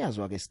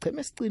isisokunyazwa ke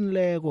isicheme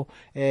sicinileko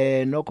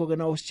nokho ke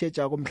na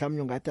usitsheja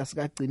komhlanje ngathi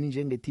asikagcini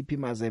njenge TP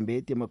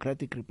Mazembe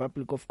Democratic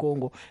Republic of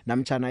Congo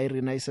namtjana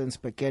iRenaissance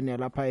Berkane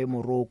lapha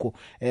eMorocco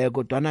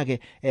kodwana ke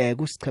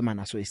kusichema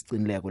naso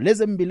isicinileko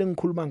lezi embili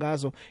engikhuluma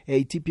ngazo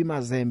iTP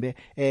Mazembe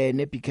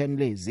neBerkane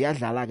le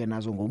ziyadlala ke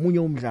nazo ngomunye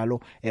umdlalo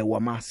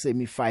wama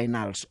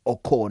semifinals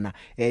okhona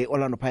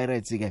Orlando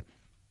Pirates ke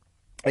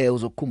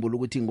uzokukhumbula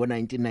ukuthi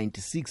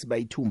ngo1996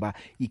 bayithumba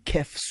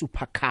iCAF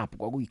Super Cup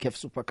kwakuyi CAF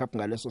Super Cup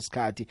ngaleso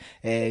sikhathi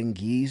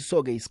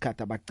ngiso ke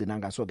isikhathi abagcina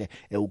ngaso ke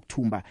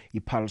ukuthumba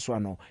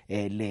iphaliswano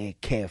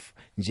leCAF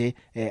nje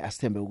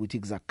asithembe ukuthi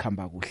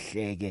kuzakukhamba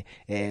kuhleke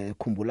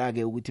khumbula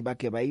ke ukuthi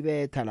bake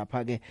bayibetha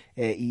lapha ke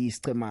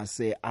isichema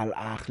seAl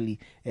Ahly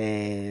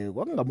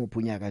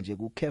kwakungamuphunyaka nje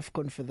kuCAF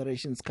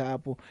Confederations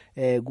Cup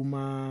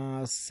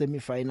kuma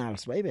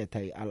semifinals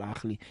bayibetha iAl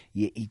Ahly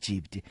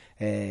yeEgypt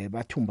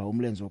bathumba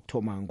umlenze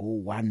wokuthoma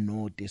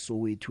ngo-1-0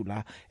 Soweto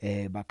la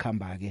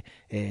bakhamba ke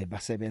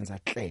basebenza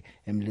hle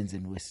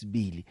emlenzeni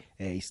wesibili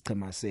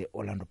isichema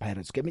seOrlando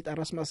Pirates Kemit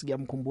Erasmus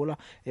ngiyamkhumbula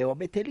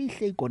wabethela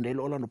ihle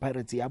igondelo Orlando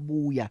Pirates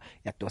yabuya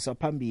yadosa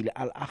phambili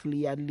Al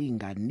Ahly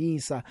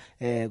yalinganisa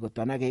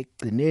kodwa ke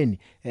egcineni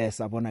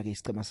sabona ke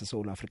isichema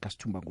seSouth Africa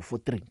sithumba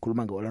ngo-4-3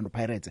 khuluma ngeOrlando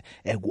Pirates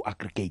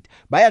ku-aggregate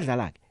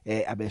bayadlala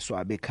ke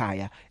abeswa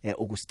bekhaya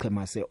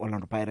ukusichema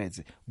seOrlando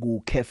Pirates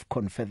ku-CAF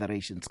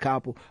Confederations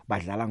Cup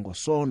badlala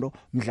ngosonto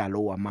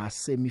umdlalo wama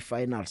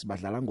semifinals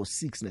badlala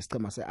ngo6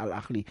 nesichema seAl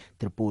Ahly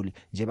Tripoli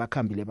nje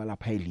bakhambile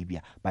balapha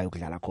eLibya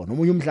bayokudlala khona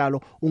omunye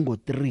umdlalo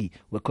ungo3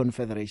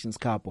 weConfederations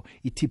Cup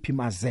iTP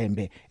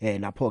Mazembe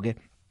lapho ke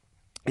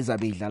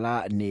izabe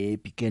idlala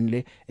neBerkane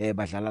le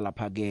badlala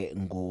lapha ke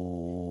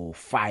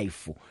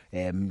ngo5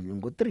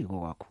 ngo3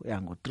 kwakho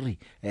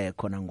ngo3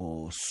 khona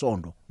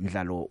ngosonto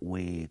umdlalo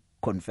we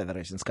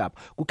Confederations Cup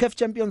ku CAF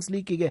Champions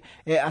League ke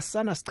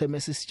asana sicheme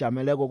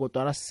sisijameleko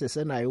kodwa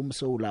sisesenayo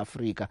umSouth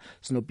Africa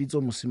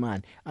sinopitso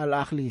Musimani Al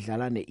Ahly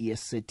idlala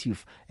neES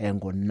Setif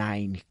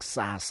ngo9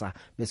 kusasa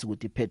bese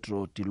kuthi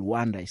Petro di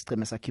Luanda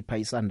isicheme sakhipha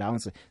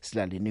iSundowns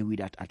silale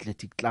neWydad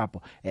Athletic Club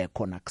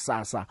khona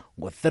kusasa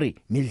ngo3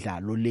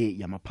 midlalo le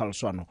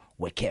yamaphaliswano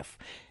weCAF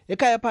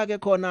ekhaya phake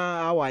khona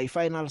awa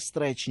ifinal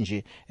stretch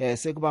nje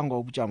sekubangwa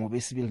ubujamo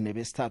besibili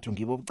nebesithathu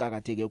ngibo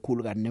bucakatheke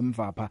kakhulu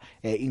kanemvapha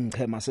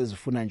ingchema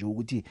sezifuna nje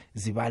ukuthi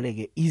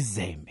zibaleke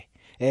izembe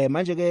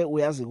manje ke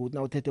uyazi ukuthi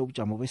na uthethe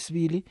ubujamo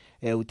besibili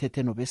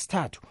uthethe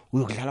nobesithathu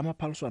uyokudlala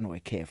amaphaliswano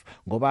weCAF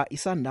ngoba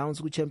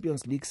iSundowns ku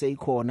Champions League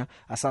seyikhona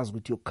asazi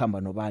ukuthi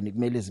yokukhamba nobani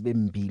kumele zibe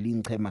mbili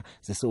ingchema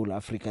zeSouth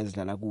Africa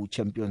ezidlala ku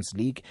Champions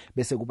League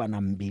bese kuba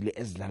nambili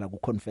ezidlala ku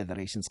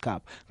Confederations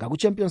Cup ngaku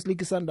Champions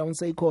League iSundowns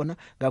seyikhona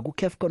ngaku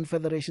CAF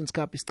Confederations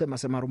Cup isichema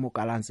seMarumo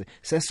Gallants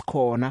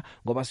sesikhona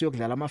ngoba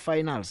siyokudlala ama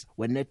finals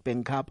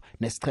weNedbank Cup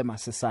nesichema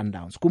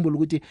seSundowns kumbula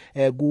ukuthi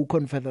ku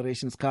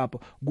Confederations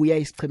Cup kuya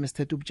isichema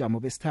sithethe ubujamo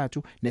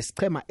besithathu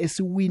nesichema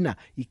esiwina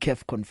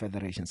iCAF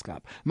Confederations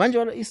Cup manje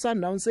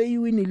iSundowns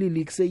seyiwinile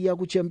league seyiya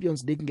ku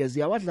Champions League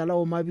ngeziya wadlala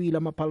omabili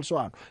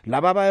amaphaliswano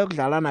laba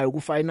bayokudlala nayo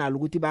ku final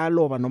ukuthi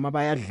bayaloba noma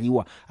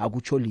bayadliwa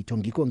akutsho litho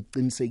ngikho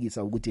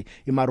ngiqinisekisa ukuthi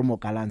iMarumo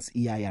Gallants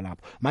iyaya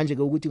lapho manje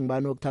ke ukuthi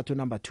ngibani okuthatha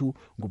number 2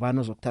 ngubani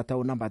ozokuthatha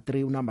number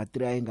 3 number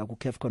 3 ayenga ku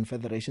CAF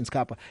Confederations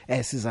Cup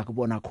siza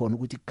kubona khona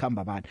ukuthi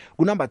kukhamba bani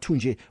ku number 2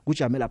 nje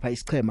kujame lapha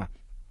isichema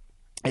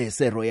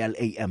seRoyal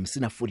AM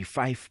sina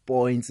 45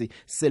 points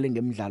sele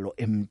ngemidlalo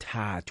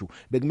emithathu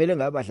bekumele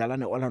ngabe badlala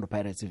neOrlando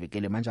Pirates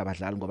ivekele manje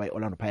abadlali ngoba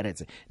iOrlando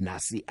Pirates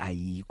nasi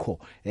ayikho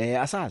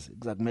asazi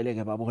kuzakumele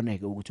ke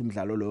baboneke ukuthi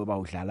umdlalo loyo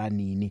bawudlala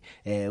nini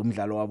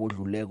umdlalo wabo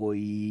odluleko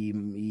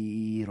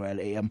iRoyal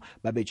AM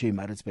babethe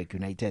iMaritzburg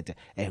United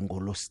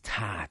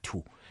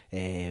ngolosithathu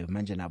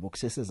manje nabo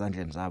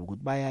kusesezandleni zabo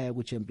ukuthi bayaya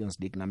ku Champions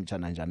League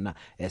namtjana njani na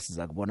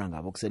siza kubona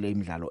ngabo kusele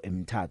imidlalo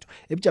emithathu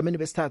ebujameni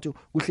besithathu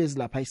kuhlezi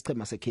lapha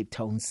isichema seCape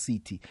Town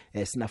City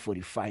sina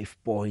 45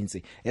 points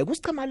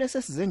kusichema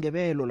lese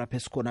sizengebelo lapha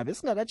esikhona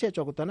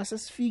besingakatshejwa kodwa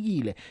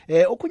sesifikile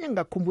okunye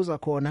ngingakukhumbuza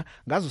khona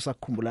ngazo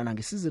sakukhumbulana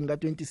ngesizini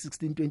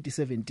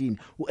ka2016-2017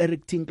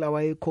 uEric Tinkler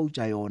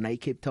wayecoacha yona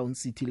iCape Town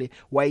City le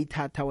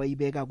wayithatha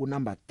wayibeka ku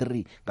number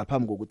 3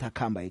 ngaphambi kokuthi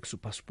akhamba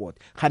eSuperSport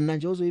khana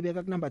nje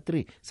uzoyibeka ku number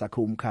 3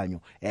 sakhe umkha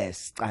umkhanyo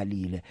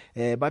sicalile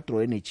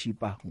badraw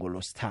nechipa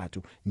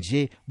ngolosithathu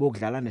nje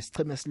bokudlala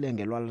nesicheme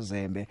silengelwa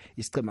lizembe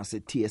isichema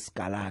seTS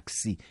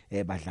Galaxy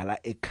badlala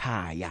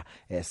ekhaya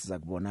siza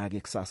kubona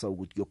ke kusasa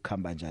ukuthi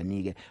yokukhamba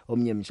njani ke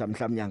omnye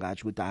mhlamhlanje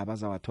ngathi ukuthi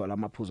abazawathola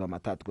amaphuzu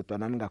amathathu kodwa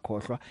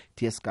ningakhohlwa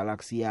TS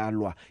Galaxy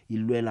yalwa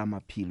ilwela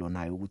amaphilo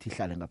nayo ukuthi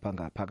ihlale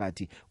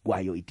ngaphakathi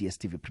kwayo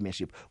iDStv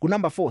Premiership ku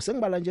number 4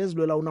 sengibala nje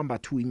ezilwela u number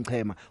 2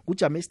 inchema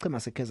kujame isichema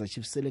seKaizer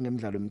Chiefs sele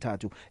ngemidlalo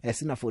emithathu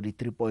sina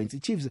 43 points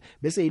iChiefs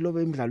bese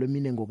yilobe imidlalo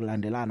emine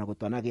ngokulandelana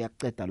kodwa na ke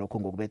yaqeda lokho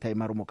ngokubetha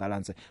iMarumo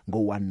Gallants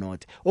ngo-1-0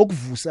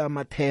 okuvusa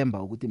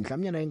amathemba ukuthi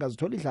mhlawumnye naye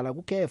ingazithola idlala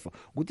kuKhefa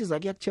ukuthi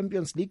zakuya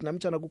kuChampions League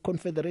namtjana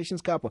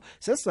kuConfederations Cup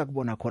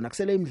sesizakubona khona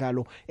kusele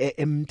imidlalo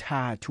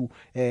emithathu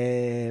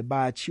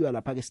bachiwa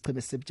lapha ke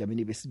sicheme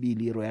seBgermany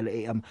besibili iRoyal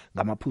AM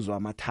ngamaphuzu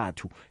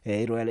amathathu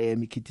iRoyal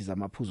AM ikhithiza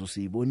amaphuzu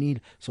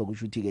siyibonile so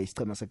kusho ukuthi ke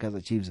isichema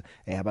seKaizer Chiefs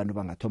abantu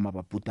bangathoma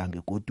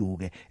babhudange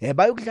goduke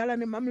bayokudlala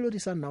neMamelodi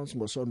Sundowns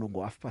ngosonto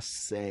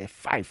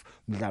ngo5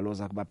 umdlalo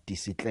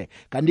zakubabudisihle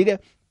kanti ke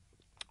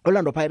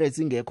Orlando Pirates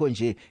ingekho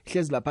nje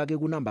hlezi lapha ke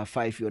ku number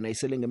 5 yona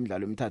isele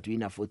ngemidlalo emithathu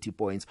ina 40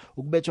 points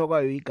ukubetshwa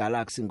kwayo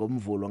iGalaxy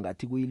ngomvulo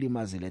ngathi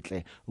kuyilimazile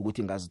hle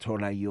ukuthi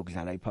ngazithola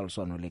iyokudlala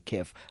iphaliswano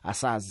leCAF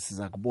asazi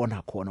siza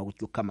kubona khona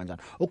ukuthi kukhama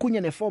njani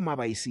okunye neform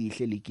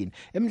abayisihle ligini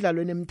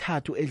emidlalweni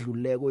emithathu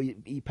edluleko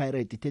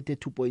iPirate ithethe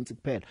 2 points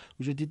kuphela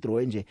kusho ukuthi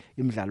draw nje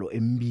imidlalo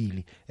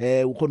emibili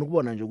ukhona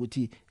ukubona nje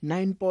ukuthi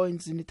 9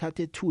 points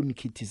nithathe 2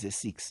 nikhithize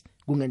 6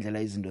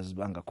 kungendlela izinto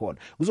ezibanga khona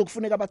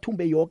kuzokufuneka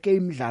bathumbe yonke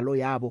imidlalo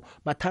yabo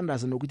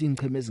bathandaze nokuthi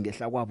ingcheme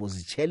ezingehla kwabo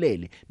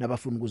zichelele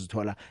nabafuna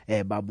ukuzithola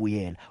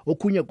babuyela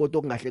okhunye kodwa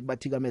okungahle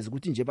kubathikameza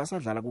ukuthi nje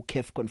basadlala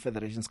kuCAF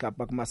Confederations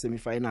Cup kuma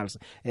semifinals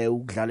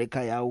ukudlala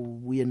ekhaya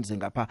uyenze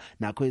ngapha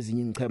nakho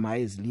ezinye ingchema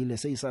ezilile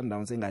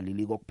seyiSundowns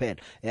engalili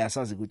kokuphela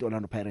asazi ukuthi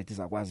Orlando Pirates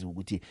akwazi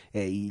ukuthi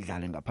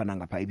idlale ngapha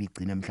nangapha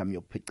ibigcina mhlawumnye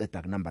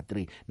yokupheceda ku number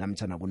 3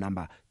 namtjana ku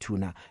number 2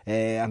 na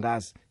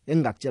angazi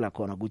engakutshela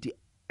khona ukuthi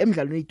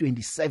emidlalweni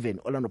 27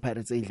 Orlando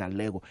Pirates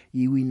eyidlaleko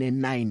iwine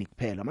 9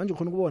 kuphela manje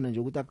khona ukubona nje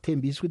ukuthi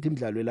akuthembisi ukuthi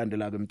imidlalo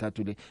elandelako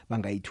emithathu le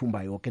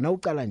bangayithumba yonke na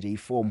uqala nje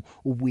iform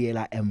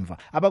ubuyela emva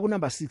abaku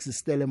number 6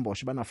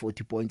 Stellenbosch bana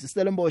 40 points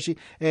Stellenbosch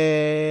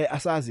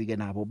asazi ke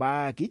nabo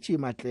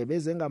bagijima klebe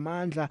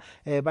zengamandla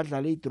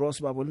badlala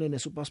iDross babonene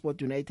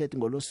neSuperSport United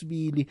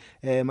ngolosibili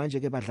manje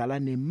ke badlala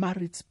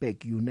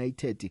neMaritzburg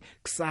United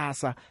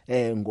kusasa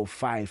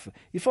ngo5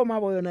 iform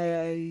abo yona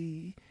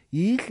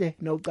yihle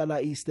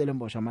nawucala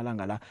iStellenbosch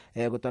amalanga la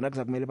kodwa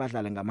nakuzakumele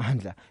badlale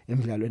ngamandla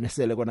emidlalweni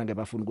esele kona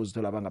ngebafuna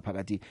ukuzithola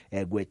abangaphakathi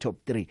kwe-top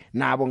 3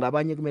 nabo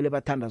ngabanye kumele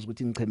bathandaza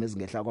ukuthi ingcheme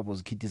ezingehla kwabo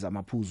zikhithiza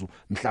amaphuzu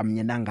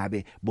mhlawumnye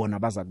nangabe bona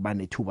baza kuba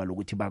nethuba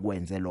lokuthi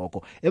bakwenze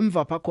lokho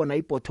emva pha khona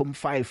ibottom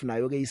 5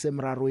 nayo ke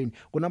isemrarweni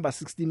ku number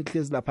 16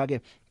 hlezi lapha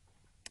ke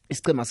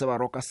isichema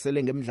seBaroka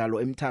sele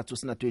ngemidlalo emithathu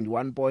sina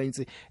 21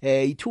 points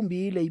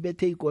ithumbile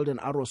ibethe iGolden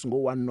Arrows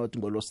ngo1-0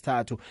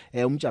 ngolosithathu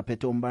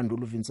umjaphethe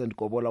ombandulo Vincent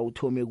Gobola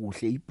uthome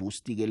kuhle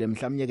iboost ke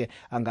lemhlanje ke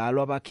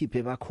angalwa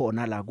abakhiphe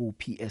bakhona la ku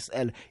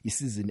PSL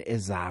isizini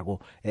ezako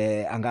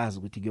angazi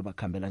ukuthi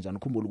kuyobakhambela njani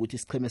ukhumbula ukuthi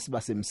isicheme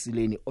siba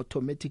semsileni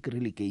automatic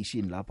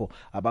relegation lapho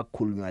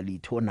abakukhulunywa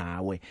litho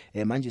nawe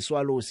manje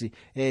Swallows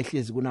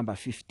ehlezi ku number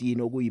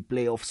 15 okuyi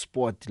playoff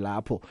spot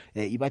lapho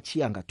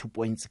ibachiya nga 2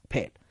 points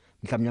kuphela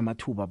mhlawumnye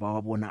amathuba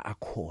bawabona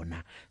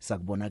akhona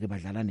sakubona ke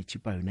badlala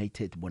neChipa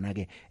United bona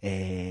ke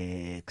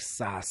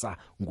kusasa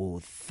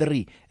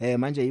ngo3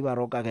 manje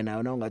iBaroka ke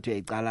nayo ungathi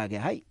uyayicala ke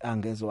hayi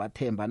angeze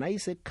wathemba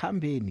nayise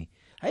kukhambeni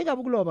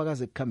ayikabe ukuloba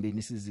kaze kukhambeni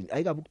isizini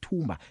ayikabe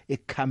ukuthumba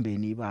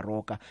ekukhambeni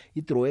iBaroka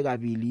idraw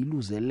ekabili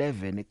iluze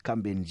 11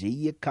 ekukhambeni nje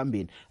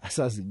iyekukhambeni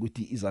asazi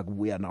ukuthi iza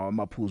kubuya nawo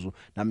amaphuzu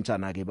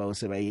namtjana ke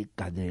bawuse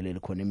bayigandelele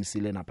khona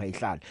emisile napha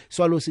ihlala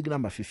Swallows ku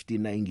number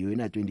 15 na ingiyo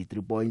ina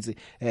 23 points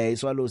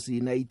Swallows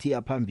ina ithi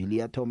yaphambili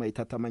yathoma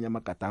ithatha amanye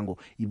amagadango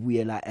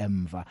ibuyela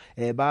emva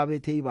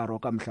babethe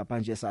iBaroka mhlapha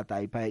nje sathi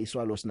ayipha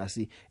iSwallows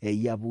nasi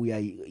iyabuya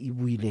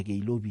ibuyile ke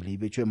ilobile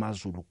ibetshwe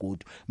emazulu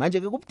godu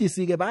manje ke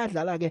kubudisi ke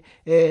bayadlala ke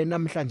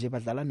namhlanje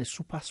badlala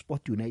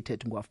neSuperSport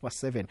United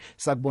ngo7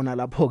 sakubona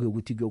lapho ke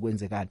ukuthi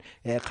kuyokwenzekani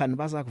khani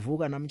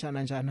bazakuvuka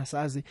namtjana njana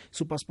sazi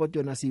SuperSport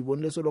yona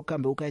siyibonile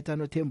solokhambe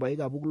uKaitano Themba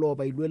ayikabe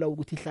ukuloba ilwela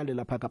ukuthi ihlale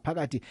lapha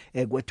phakathi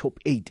kwe-top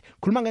 8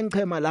 khuluma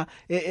ngengchema la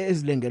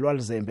ezilengelwa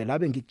lizembe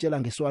labe ngikutshela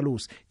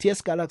ngeSwallows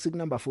TS Galaxy ku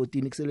number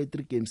 14 kusele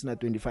 3 games na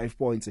 25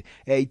 points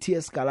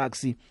TS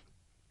Galaxy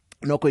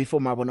nokho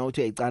iform abona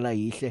uthi ayicala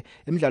yihle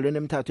emidlalweni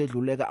emithathu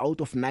edluleka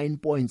out of 9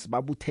 points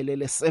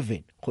babuthelele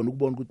 7 khona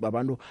ukubona ukuthi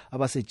babantu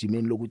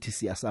abasejimeni lokuthi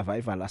siya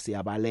survival la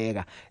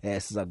siyabaleka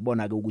siza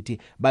kubona ke ukuthi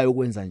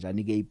bayokwenza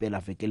njani ke iphela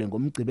vekele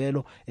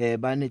ngomgcibelo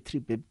bane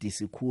trip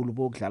ebudisikhulu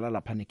bokudlala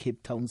lapha neCape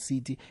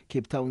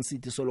Town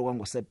City solo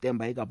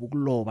kwangoSeptember ekabe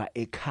ukuloba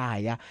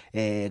ekhaya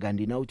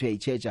kanti na uthi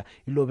uyayichecha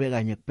ilobe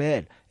kanye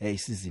kuphela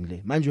isizini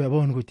le manje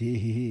uyabona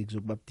ukuthi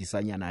kuzokuba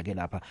budisanyana ke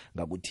lapha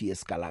ngaku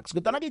TS Galaxy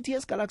kodwa ke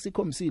TS Galaxy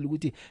ikhomisile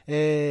ukuthi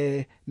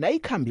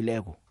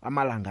nayikhambileko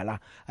amalanga la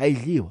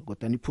ayidliwa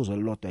kodwa niphuzo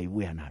lelodwa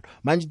ayibuya nalo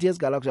manje TS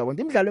Galaxy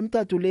yabona imidlalo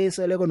emithathu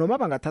leseleko noma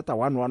bangathatha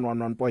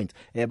 1 point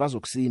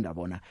bazokusinda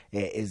bona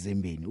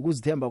ezembeni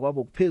ukuzithemba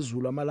kwabo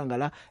kuphezulu amalanga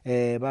la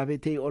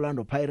babethe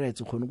iOrlando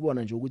Pirates khona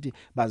ukubona nje ukuthi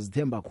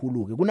bazithemba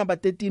khulu ke kunamba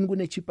 13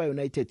 kune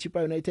Chippa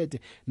United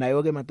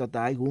nayo ke madoda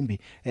hayi kumbi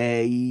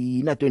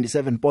ina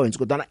 27 points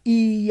kodwa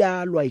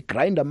iyalwa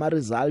igrind ama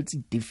results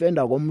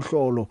defender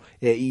komhlolo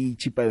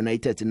iChippa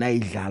United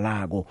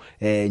nayidlalako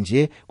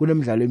nje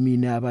kunemidlalo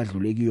emine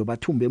abadlulekiyo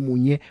bathumbe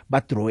emunye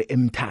badraw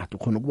emithathu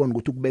khona ukubona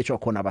ukuthi kubetshwa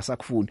khona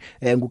abasakufuni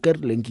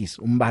nguKerry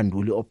Lenkisi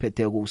umbanduli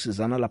ophetheko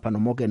usizana lapha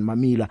noMorgan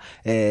Mamila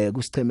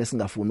kusicheme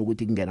singafuni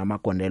ukuthi kungena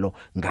amagondelo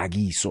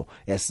ngakiso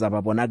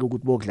sizababona ke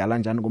ukuthi bokudlala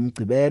njani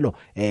ngomgcibelo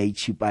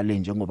iChippa le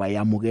njengoba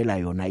yamukela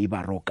yona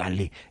ibaroka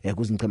le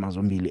kuzincema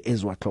zombili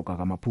eziwahloka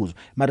kamaphuzu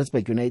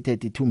Maritzburg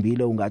United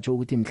ithumbile ungatsho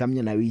ukuthi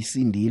mhlawumnye nayo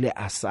isindile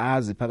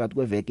asazi phakathi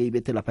kweveke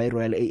ibethe lapha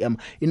iRoyal AM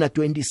ina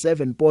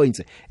 27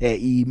 points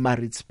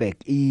iMaritzburg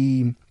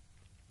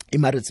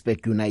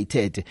iMaritzburg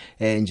United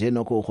nje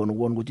nokho ukhona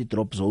ukubona ukuthi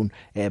drop zone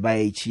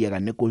bayayichiya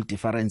ne goal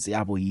difference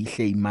yabo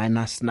yihle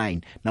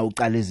 -9 na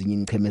uqala ezinye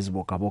ingcheme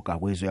ezibogaboga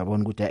kwezwe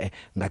yabona ukuthi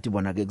ngathi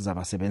bona ke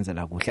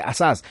kuzabasebenzela kuhle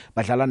asazi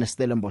badlala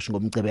neStellenbosch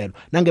ngomcebelo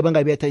nange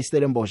bangayibetha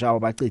iStellenbosch abo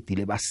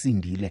bacedile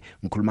basindile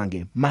ngikhuluma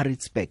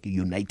ngeMaritzburg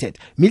United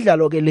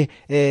midlalo ke le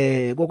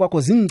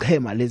kokwakho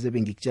zingchema lezi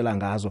bengikutshela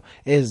ngazo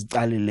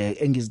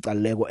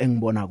engizicalileko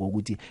engibona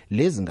ukuthi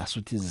lezi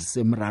ngasuthi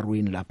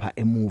zisemrarweni lapha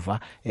emuva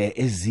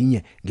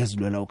ezinye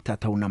ngezilwela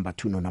ukuthatha unumber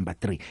 2 no number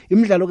 3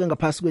 imidlalo ke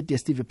ngaphasi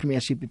kweDStv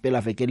Premiership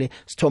iphela vekele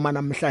sithoma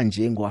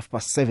namhlanje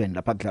ngo7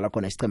 lapha kudlala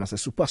khona isicema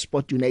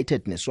seSuperSport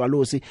United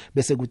neSwallows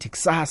bese kuthi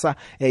kusasa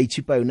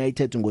iChippa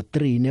United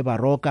ngo3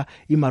 neBaroka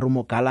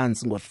iMarumo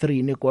Gallants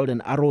ngo3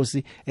 neGolden Arrows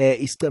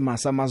isicema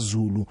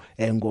samaZulu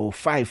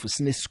ngo5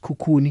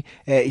 sinesikhukhuni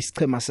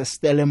isicema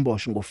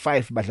seStellenbosch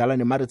ngo5 badlala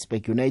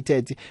neMaritzburg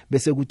United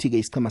bese kuthi ke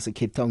isicema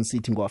seCape Town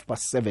City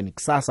ngo7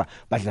 kusasa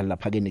badlala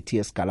lapha ke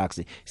neTS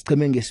Galaxy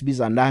isicema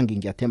ngesibiza nangi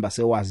ngiyathemba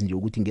sewazi nje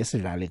ukuthi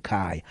ngesidlala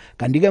ekhaya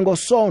kanti ke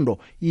ngosonto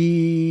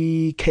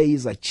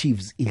iKaizer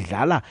Chiefs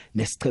idlala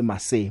nesicema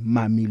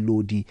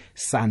seMamelodi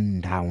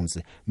Sundowns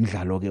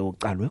umdlalo ke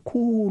oqalwe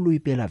khulu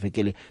iphela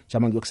vekele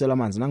jama ngiyokusela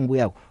amanzi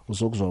nangibuyako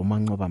uzokuzwa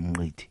umanqoba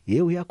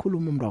Mnqithi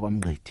uyakhuluma umuntu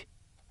wakwamnqithi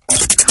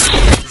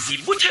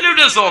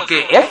zibuthelelwe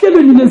zonke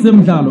ehlelweni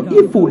lezemidlalo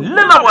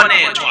ifulela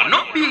wanethwa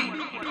nobi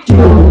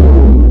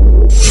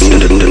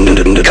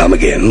Come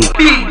again.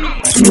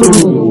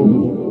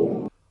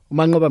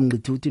 umanqoba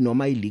Mnqithi uthi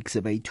noma ileague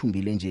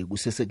sebayithumbile nje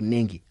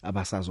kusesekunengi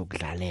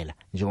abasazokudlalela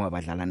njengoba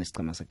badlala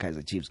nesicema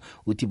seKaizer Chiefs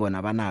uthi bona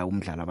abanayo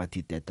umdlalo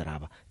abathi dead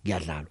rubber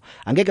kuyadlalwa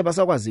angeke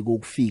basakwazi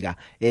ukufika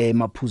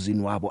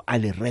emaphuzini wabo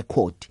ale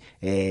record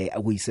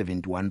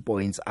akuyi71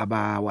 points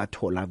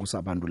abawathola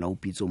kusabantu la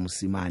uPitso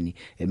Musimani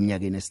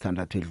eminyakeni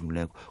esithandathu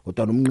edluleko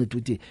kodwa uMnqithi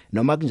uthi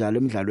noma kunjalo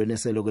emidlalweni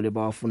eseloko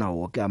lebawafuna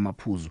wonke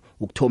amaphuzu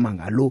ukuthoma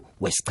ngalo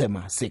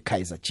wesicema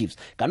seKaizer Chiefs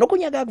kanokho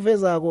unyaka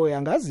yakuvezako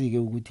yangazi ke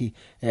ukuthi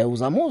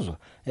uzamuzwa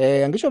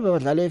angisho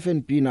bebadlala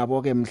eFNB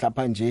nabo ke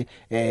mhlapha nje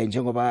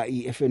njengoba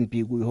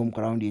iFNB kuyi home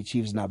ground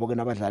yeChiefs nabo ke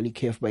nabadlala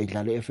iCAF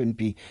bayidlala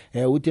eFNB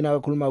uthi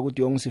nakakhuluma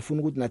ukuthi yonke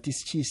sifuna ukuthi nathi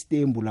sichi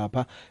stembu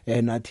lapha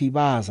nathi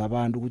baza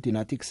abantu ukuthi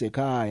nathi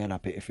kusekhaya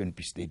lapha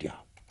eFNB Stadium.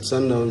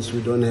 Sundowns,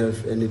 we don't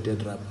have any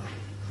dead rubber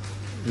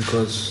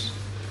because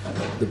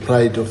the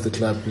pride of the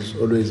club is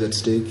always at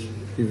stake.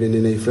 Even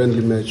in a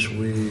friendly match,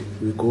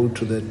 we go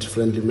to that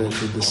friendly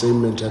match with the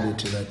same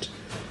mentality that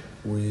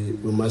we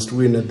must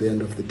win at the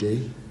end of the day.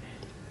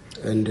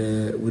 And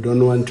we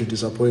don't want to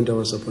disappoint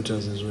our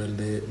supporters as well.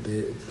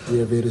 We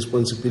have a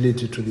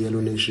responsibility to the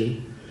Yellow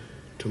Nation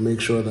to make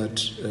sure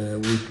that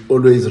we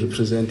always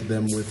represent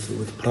them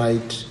with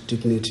pride,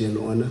 dignity and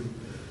honor.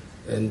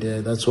 And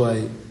that's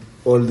why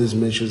all these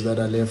matches that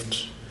are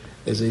left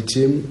as a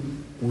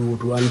team, we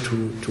would want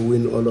to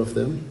win all of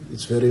them.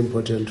 It's very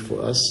important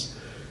for us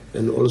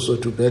and also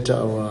to better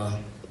our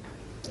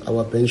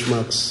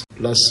benchmarks.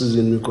 Last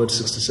season we got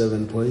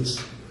 67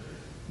 points.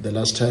 The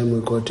last time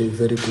we got a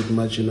very good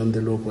margin on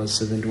the log was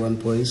 71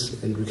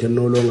 points, and we can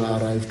no longer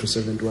arrive to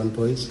 71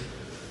 points.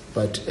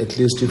 But at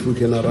least if we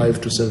can arrive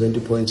to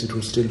 70 points, it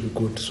will still be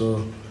good.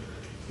 So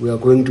we are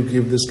going to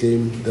give this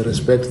game the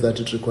respect that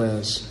it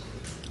requires,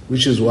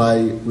 which is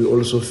why we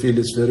also feel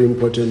it's very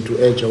important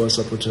to urge our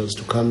supporters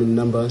to come in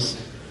numbers,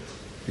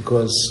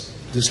 because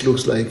this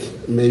looks like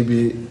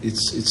maybe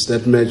it's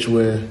that match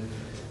where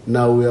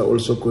now we are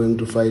also going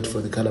to fight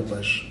for the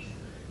calabash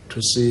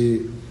to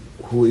see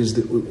who is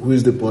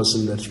the boss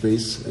in that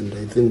space. And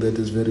I think that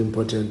is very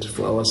important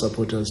for our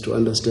supporters to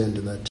understand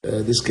that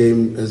this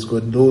game has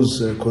got those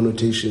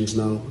connotations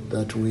now,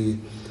 that we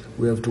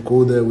have to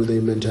go there with a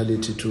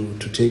mentality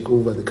to take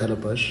over the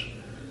calabash.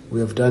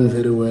 We have done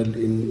very well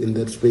in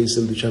that space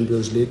in the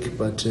Champions League,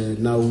 but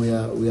now we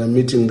are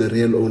meeting the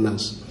real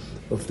owners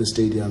of the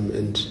stadium,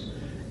 and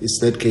it's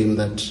that game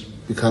that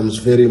becomes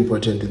very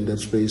important in that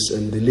space,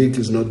 and the league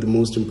is not the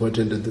most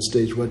important at this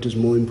stage. What is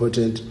more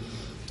important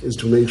is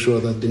to make sure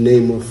that the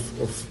name of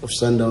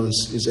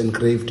Sundowns is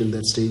engraved in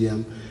that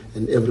stadium,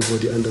 and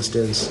everybody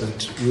understands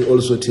that we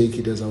also take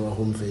it as our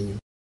home venue.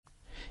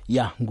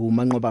 Ya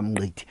ngumanqoba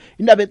Mngqithi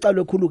indaba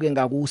eqalwe khulu ke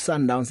ngaku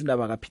Sundowns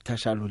indaba kaPeter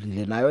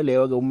Shalulile nayo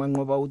leyo ke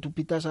umanqoba uthi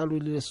uPeter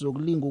Shalulile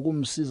sizokulinga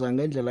ukumsiza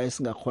ngendlela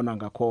esingakhona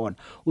ngakhona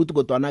uthi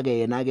kodwana ke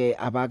yena ke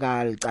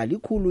abakalicala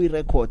ikhulu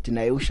irecord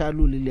naye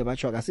uShalulile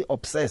batsho akasi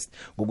obsessed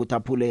ngokuthi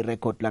aphule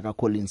irecord la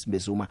kaCollins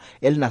Mbesuma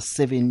elina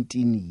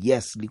 17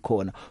 years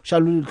likhona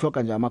uShalulile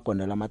hloka nje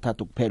amagondelo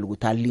amathathu kuphela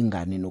ukuthi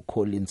alingane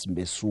noCollins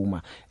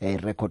Mbesuma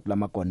record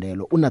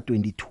lamagondelo una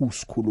 22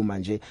 sikhuluma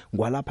nje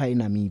ngwalapha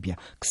eNamibia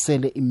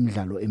kusele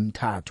imidlalo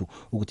emthathu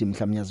ukuthi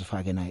mhlawumnye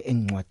azifake naye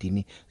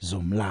encwadini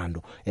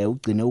zomlando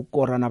ugcine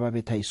ukora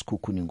nababetha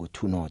isikhukhuni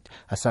ngo2-0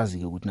 asazi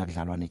ke ukuthi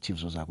nakudlalwa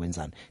neChiefs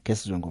ozakwenzani ke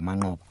sizwe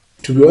ngomanqoba.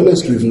 To be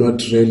honest, we've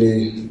not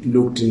really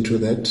looked into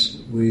that.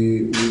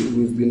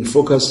 We've been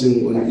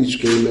focusing on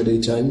each game at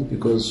a time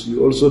because we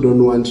also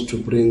don't want to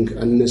bring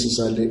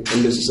unnecessary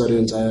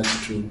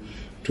anxiety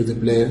to the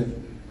player.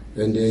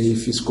 And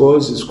if he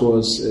scores, he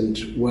scores. And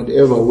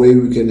whatever way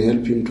we can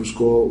help him to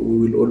score,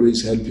 we will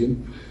always help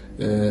him.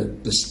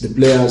 The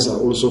players are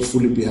also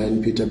fully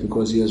behind Peter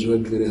because he has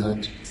worked very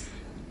hard.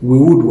 We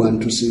would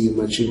want to see him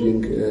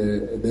achieving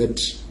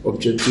that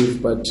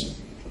objective, but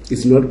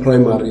it's not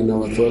primary in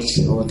our thoughts.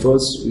 Our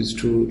thoughts is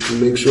to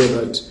make sure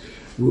that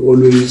we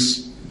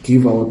always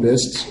give our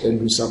best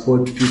and we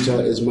support Peter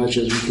as much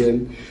as we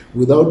can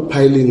without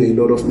piling a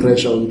lot of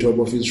pressure on top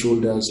of his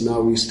shoulders.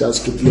 Now he starts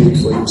to play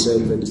for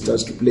himself and he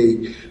starts to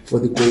play for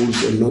the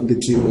goals and not the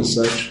team as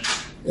such.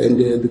 And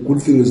the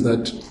good thing is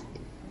that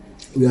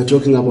we are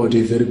talking about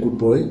a very good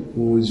boy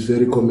who is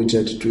very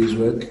committed to his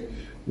work,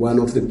 one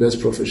of the best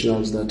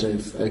professionals that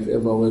I've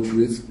ever worked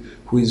with,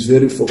 who is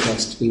very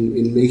focused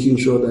in making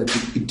sure that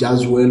it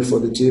does well for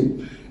the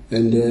team,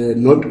 and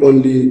not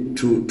only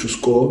to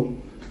score.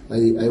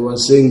 I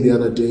was saying the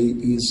other day,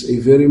 he's a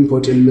very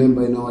important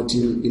member in our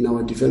team, in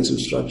our defensive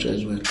structure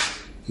as well.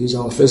 He's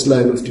our first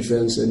line of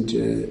defense, and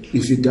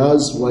if he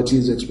does what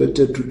he's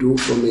expected to do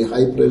from a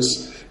high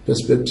press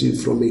perspective,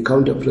 from a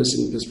counter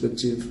pressing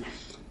perspective,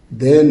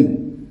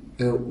 then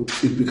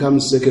it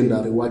becomes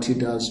secondary what he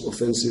does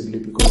offensively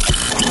because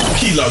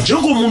phila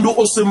njengomuntu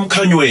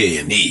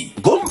osemkhanyweni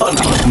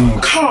ngombana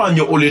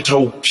umkhanyo oletha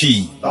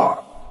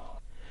ukuphila.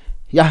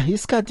 Ya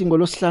isikhathi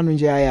ngolosihlanu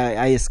nje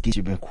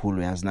ayesigijime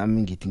khulu yazi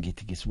nami ngithi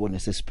ngisibone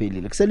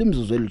sesiphelile kusele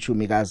imzuzu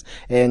elithumi kazi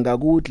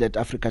ngaku Let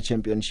Africa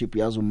Championship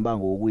yazi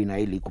umbango wokuwina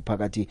ileague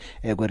phakathi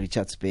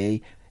kweRichards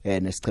Bay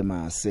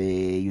nesichema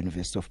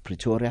se-University of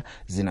Pretoria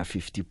zina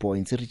 50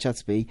 points.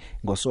 Richards Bay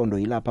ngosonto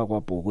ilapha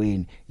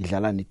kwaBhokweni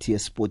idlala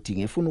neTS Sporting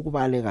efuna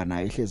ukubaleka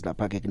nayo ehlezi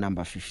lapha ke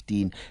number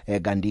 15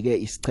 kanti ke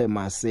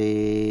isichema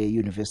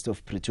se-University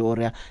of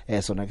Pretoria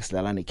sona ke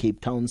sidlala neCape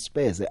Town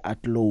Spurs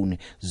eAthlone.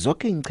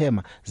 Zonke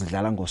izichema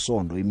zidlala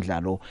ngosonto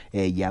imidlalo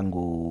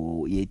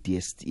yango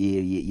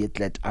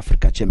ye-Let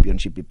Africa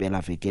Championship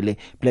iphela vekele.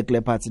 Black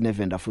Leopards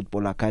neVenda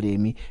Football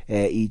Academy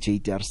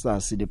iJTR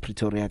Stars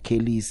nePretoria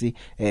Kellys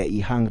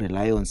Hungry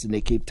Lions in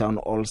the Cape Town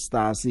All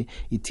Stars,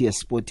 iTS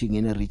Sporting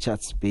in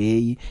Richards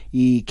Bay,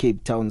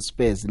 Cape Town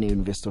Spurs in the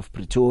University of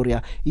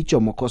Pretoria,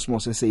 Jomo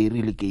Cosmos se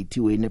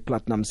relegatiwe in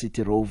Platinum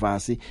City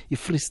Rovers,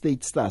 Free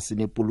State Stars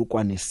in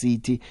Polokwane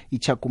City,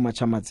 Chakuma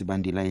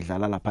Chamazibandila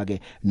idlala lapha ke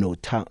no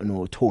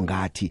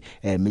Thongati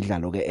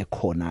midlalo ke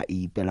ekhona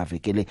iphela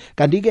vekele.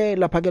 Kanti ke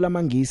lapha ke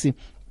lamangisi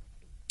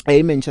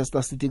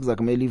Manchester City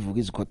kuzakumele ivuka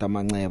izikhotha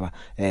amanceba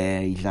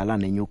idlala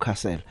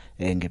neNewcastle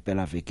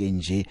ngempela veke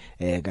nje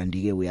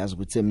kanti ke uyazi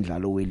ukuthi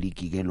emidlalo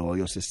weleague ke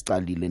loyo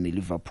sesicalile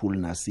neLiverpool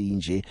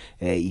nasinje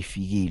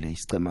ifikile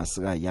isicema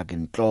sika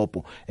Jurgen Klopp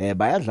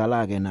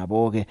bayadlala ke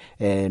nabo ke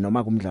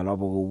noma kumdlalo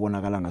wabo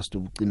ubonakala ngasithi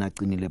ubucina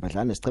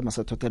badlala nesicema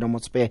seTottenham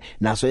Hotspur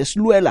naso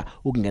esilwela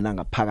ukungena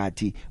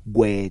ngaphakathi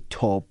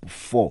kwe-top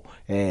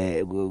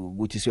 4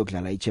 ukuthi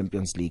siyokudlala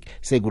iChampions League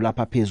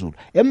sekulapha phezulu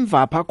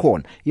emva pha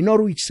khona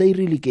iNorwich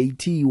seyirelegatiwe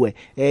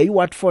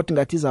iWatford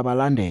ngathi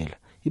izabalandela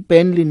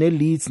iBurnley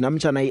neLeeds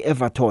namtjana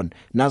iEverton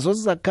nazo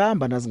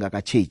sizakhamba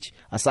nazingakachechi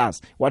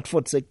asazi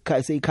Watford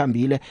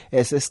seyikhambile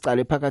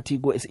sesicale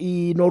phakathi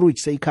iNorwich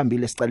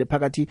seyikhambile sicale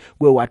phakathi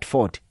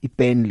kweWatford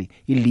iBurnley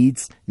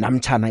iLeeds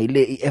namtjana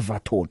ile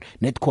iEverton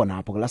netkhona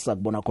lapho la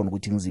sakubona khona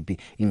ukuthi ngiziphi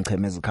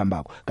ingcheme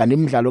ezikhambako kanti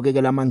imidlalo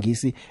ke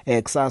lamangisi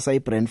kusasa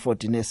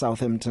iBrentford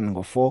neSouthampton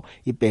ngo4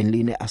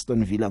 iBurnley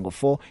neAston Villa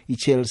ngo4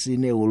 iChelsea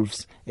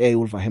neWolves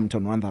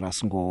Wolverhampton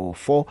Wanderers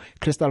ngo4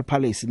 Crystal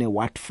Palace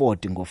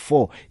neWatford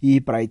ngo4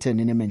 Brighton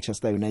in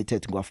Manchester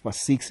United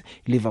ngo6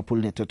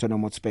 Liverpool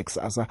neTottenham Hotspur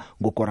asa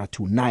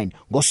ngo9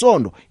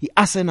 ngosonto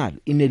iArsenal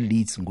ine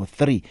Leeds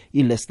ngo3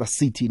 iLeicester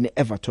City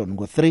neEverton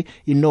ngo3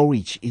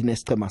 iNorwich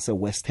inesicema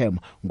seWest Ham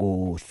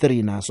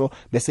ngo3 naso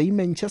bese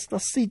iManchester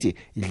City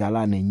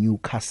idlala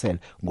neNewcastle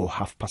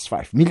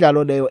ngo5:30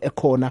 midlalo leyo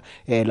ekhona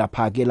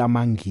lapha ke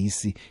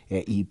lamangisi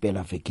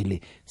iphela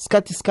vekile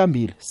sikhathi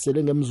sikhambile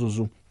sele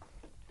ngemzuzu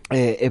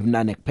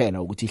ebunane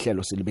kuphela ukuthi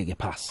ihlelo silibeke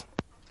phasi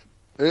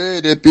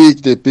The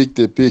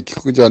peak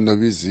kunjani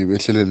nobiziwe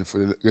ehleleni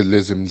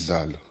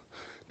lezemidlalo.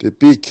 The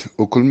peak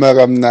ukhuluma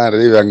kamnandi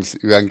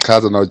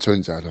uyangichaza na utsho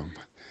njalo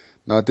ma.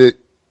 Nathi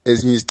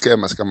esinye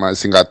isicema sikama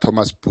singa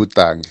Thomas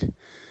Bhutangi.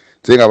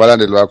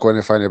 Njengabalandeli bakho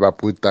nefanele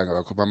babhutanga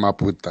bakhupha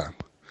amabhutanga.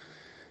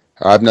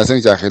 Mina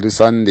sengijahela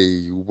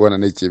uSunday ubona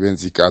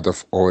neJebenzi iGuard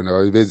of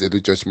Honor bezela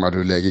uJosh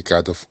Maluleke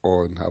iGuard of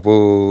Honor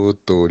abo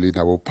Doli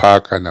nabo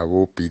Parker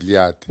nabo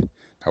Billiard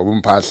nabo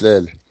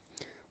Mphahlele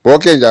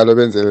bonke njalo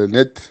benzele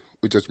net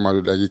uJosh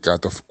Maluleke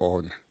iGuard of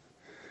Honor.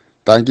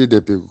 Thank you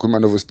the big kuma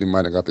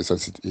novustimane ngapha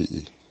eSouth.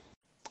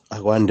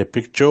 Akwande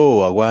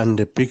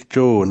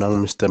picture nang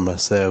Mr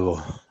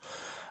Maseko.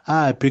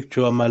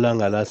 Picture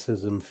amalanga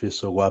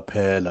lasezimfiso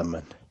kwaphela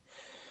man.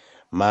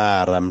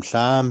 Mara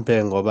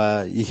mhlambe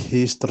ngoba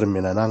ihistory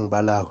mina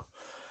nangibalako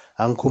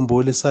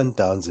angikhumbuli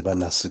Sundowns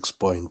bana 6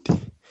 point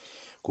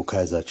ku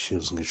Kaizer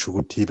Chiefs ngisho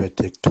ukuthi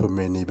ibethe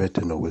ekuthomeni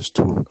ibethe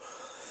nokwesithu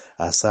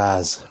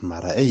asazi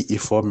mara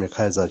iform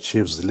Kaizer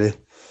Chiefs le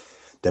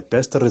the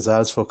best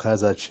results for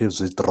Kaizer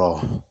Chiefs is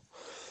draw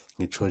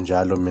ngitsho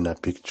njalo mina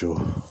picture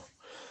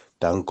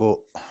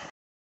danko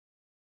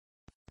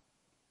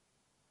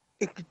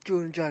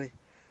ikutshoni njalo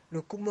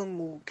nokuma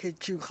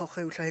ngukhethi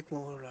khawukhe uhlaye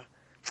kumola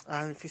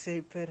angifise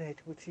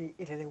iPirates ukuthi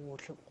idlale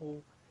kuhle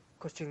ku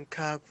coaching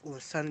cup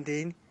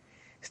uSunday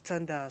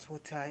standards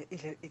ukuthi hayi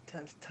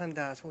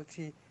standards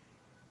ukuthi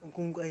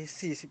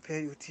kungayisisi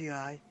phela ukuthi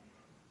hayi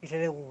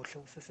idlale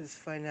kuhle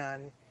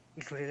usesesifinal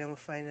idlulele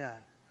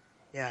emafinal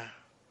yeah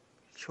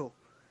sure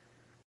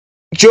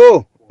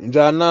Joe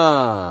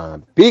njana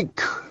big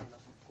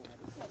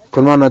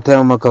khuluma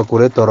nothema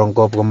makakule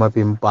Toronkop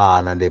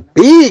komapimpana le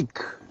big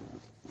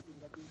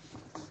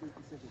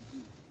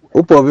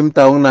uBobby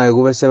Mtaung naye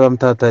kube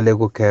sebamthatha le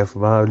ku CAF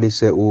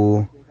balise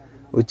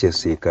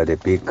uJessica le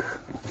big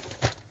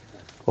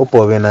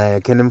uBobby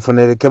naye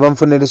ke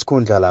bamfunela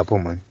isikhundla lapho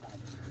man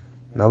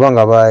noba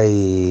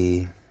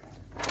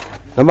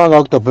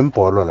ngakudobha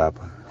imbholo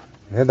lapha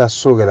neda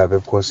suke lapha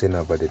ebukhosini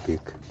aba le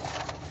big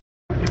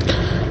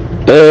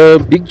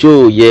Big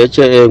Joe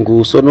yeche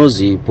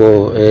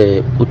ngusonozipho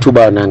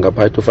uthubana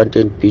ngaphakathi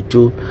uFountain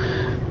B2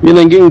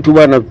 mina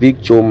ngingithubana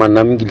Big Joe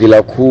manami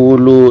ngidlila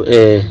kakhulu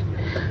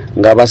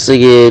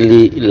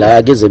ngabasekeli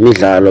la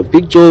kezemidlalo.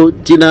 Big Joe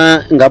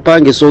thina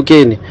ngapha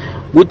ngesokeni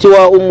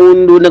kuthiwa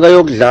umuntu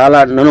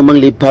nekayokudlala nanoma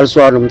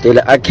ngiliphaliswana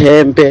umdele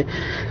akhempe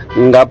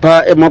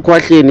ngapha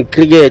emakhwahleni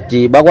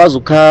cricket bakwazi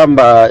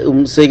ukuhamba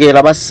umsekela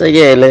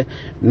abasekele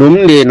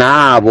nomndeni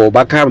abo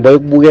bakhamba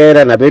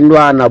bayokubukela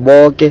nabantwana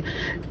bonke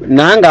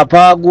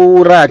nangapha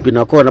ku rugby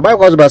nakhona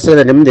bayakwazi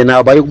basela nemndeni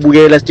abo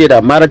bayokubukela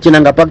stadium mara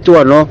thina ngapha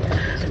kuthiwa no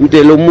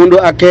mdele umuntu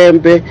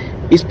akhempe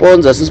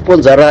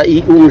sisponsora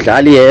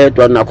umdlali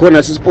yedwa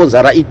nakhona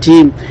sisponsora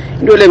i-team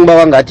into le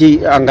ngiba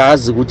ngathi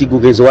angazi ukuthi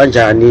kukenziwa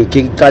kanjani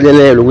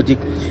kicalelelo ukuthi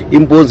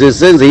imponze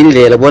senze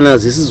indlela bona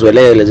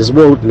zisizwelele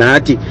zisibona ukuthi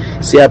nathi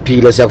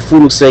siyaphila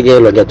siyakufuna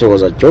ukusekelwa.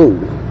 Ngiyathokoza Joe.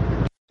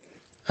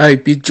 Hi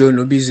Big Joe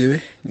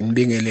nobiziwe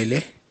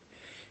ngibingelele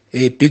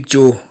Big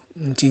Joe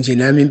ngithi nje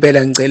nami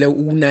impela ngicela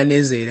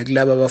ukunanezela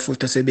kulabo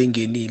abafutha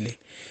sebengenile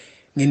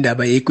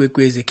ngindaba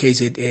yekwekwezi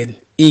KZN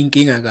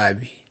inkinga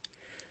kabi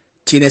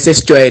thina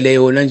sesijwayele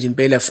yona nje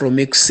impela from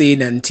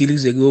ekuseni until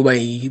kuze kuyoba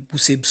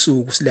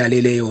ibusebusuku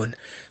silalele yona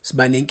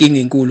siba nenkinga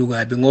enkulu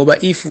kabi ngoba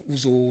if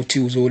uzothi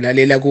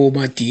uzolalela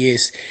koma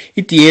DS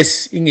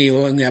iDS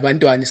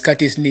ingeyabantwana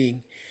isikhathi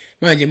esiningi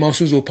manje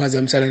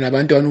mawusuzophazamisana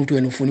nabantwana ukuthi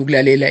wena ufuna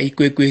ukulalela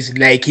ikwekwezi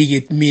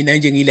like mina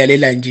nje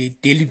ngilalela nje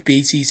daily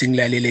basis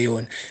ngilalele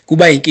yona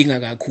kuba inkinga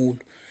kakhulu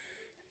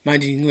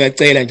manje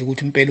ngiyacela nje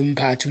ukuthi impela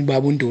umphathi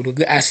ubaba uNdolo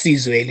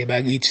asizwele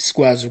bakithi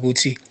sikwazi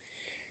ukuthi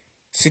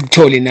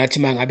sikuthole nathi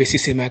mangabe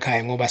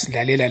sisemakhaya ngoba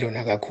silalela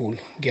lona kakhulu.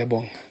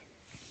 Ngiyabonga.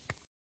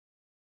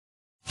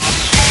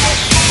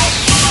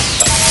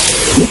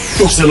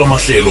 Dosela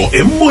mahlelo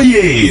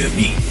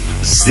emoyeni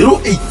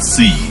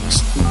 086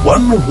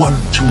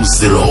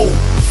 1120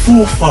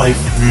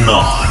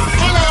 459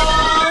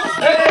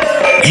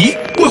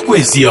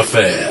 Ikwekwezi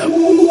FM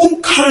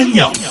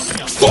ukhanya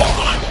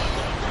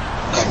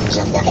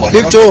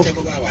Big Joe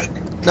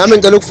nami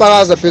ngicela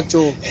ukufakaza Big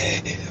Joe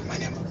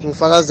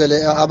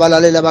ngifakazele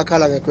abalaleli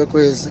abakhala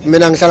ngekwekwezi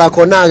mina ngihlala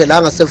khona ke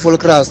la ngase Full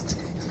Crust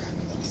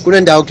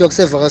kunendawo kuthiwa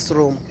kusevakasi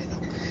room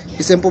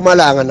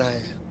isempumalanga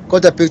naye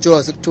kodwa Big Joe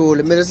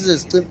asikuthule kumele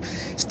size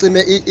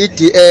sicime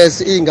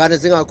iDS izingane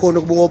zingakhona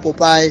ukubuka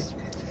oPopayi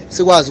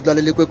sikwazi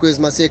ukulalela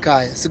ikwekwezi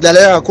masekhaya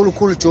sikulalela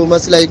kakhulu Joe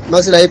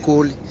masila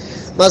egoli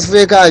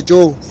masifika ekhaya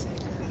Joe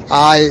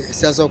hayi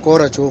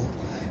siyasogora Joe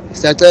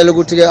siyacela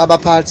ukuthi ke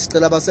abaphathi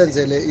sicela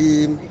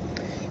basenzele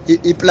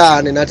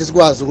iplan nathi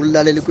sikwazi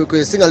ukulalela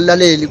ikwekwezi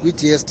singalilaleli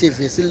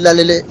kwi-DStv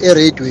sililalele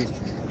eradioweni.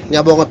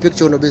 Ngiyabonga Big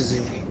Joe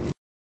nobeziwe.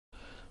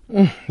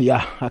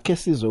 Ya akhe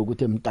sizwe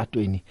ukuthi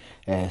emtatweni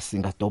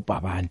singadobha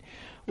abani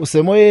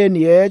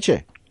usemoyeni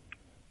yeche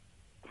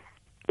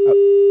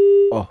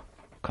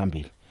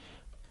khambile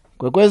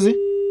kwekwezi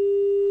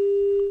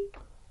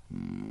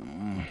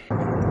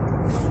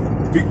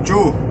Big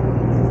Joe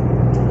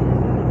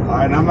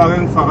hayi nama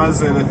ke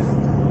ngifakazele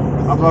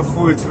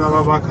abafuthi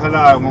laba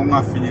bakhalayo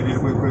ngokungafinyeleli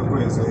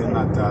kwekwezi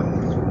eNatal.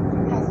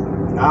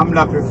 Nami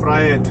lapha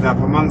eFriday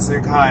lapha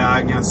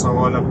mangisekhaya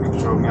ngiyasokola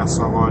picture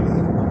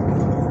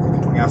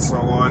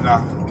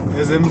ngiyasokola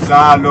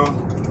ezemidlalo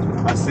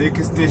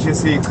asikho isiteshi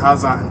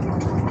esichaza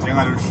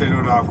njengalolu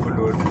hlelo lakho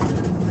lolu.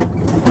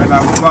 Phela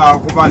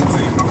kuba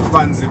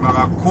nzima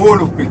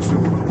kakhulu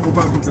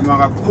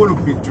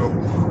picture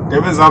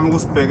ngebezama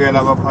ukusibhekela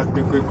abaphathi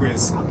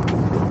bekwekwezi.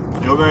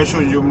 Njobe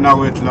esho nje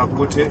umnakwethu lapho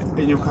ukuthi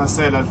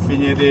eNewcastle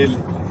alifinyeleli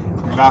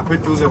lapha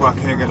eduze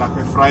kwakheke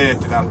lapha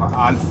eFriday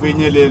lapha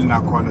alifinyeleli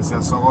nakhona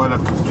siyasokola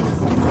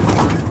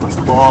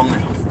sibonge.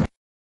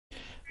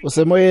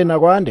 Usemoyeni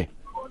akwande?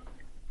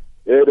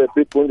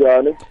 Big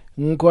kunjani?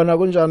 Ngikhona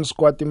kunjani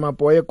squad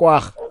maboye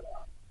kwagga?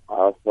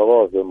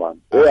 Asokoze man.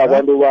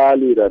 Abantu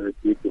bayalida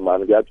nesiki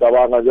man.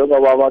 Ngiyacabanga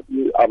njengoba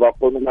bathi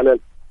abafuna ukulalela.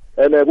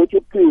 Kuthi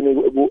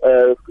ukuthini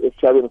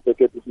esishabeni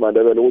sekhethi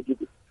isimandebele ukuthi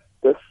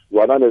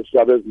sesiwana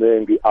nesishaba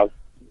eziningi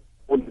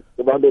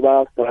abantu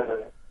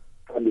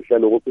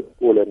bayasihlelo ukuthi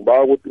isikole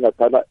ngiba ukuthi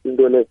ngathana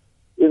into le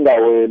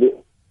ingaweli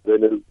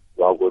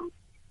venelizwako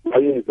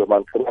bayizwe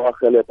man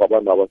bahelebha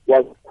abantu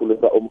abasikwazi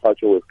ukukhulisa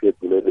umhatsho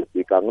wesikhethu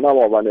lesika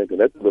anginabo abaningi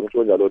nethi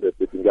bengisho njalo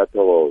lesiki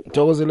ngiyathokoza.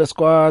 Thokozile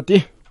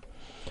squad.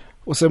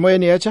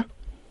 Usemoyeni yecha?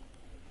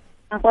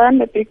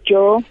 Akwande Big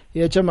Joe.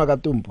 Yecha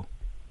makatumbu.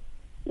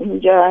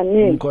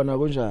 Njani? Ngikhona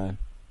kunjani?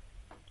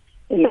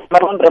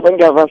 Ilabandra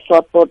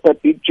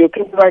bangiyabasupport Big Joe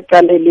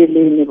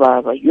kubaqaleleleni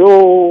baba.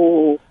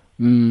 Yo.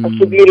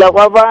 Asibila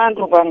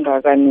kwabantu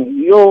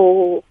bangakani.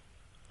 Yo.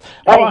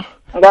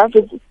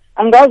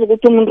 Angazi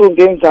ukuthi umuntu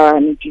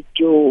ungenzani Big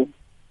Joe.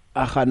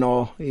 Aha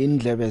no,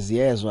 indlebe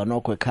ziyezwa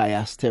nokho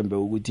ekhaya sithembe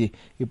ukuthi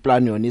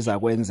iplan yona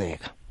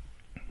izakwenzeka.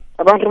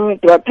 Abantu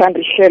umuntu bathanda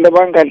ihlelo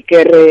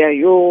bangalikereya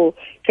yo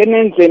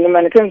kenenzeni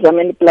manje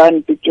kenzameni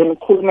plan bijoni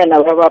khulume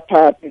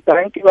nabaphathi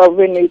thank you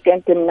babe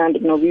neweekend emnandi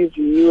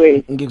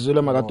nobiziwe.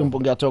 Ngikuzwile makatumpu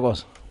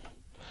ngiyathokoza.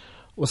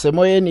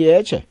 Usemoyeni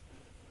yeche?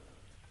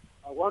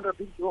 Akwanda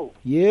Big Joe.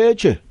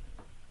 Yeche.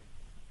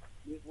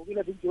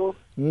 Ngivukile Big Joe.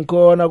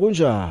 Ngikhona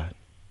kunjani?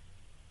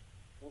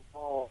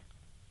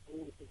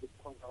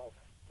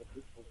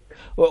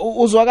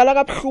 Uzwakala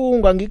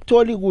kabuhlungu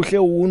angikutholi kuhle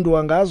uwundu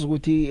wangazi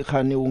ukuthi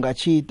khani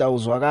ungachita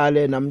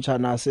uzwakale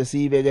namtjana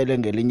sesiyibekele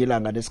ngelinye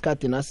ilanga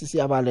lesikhathi nasi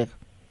siyabaleka.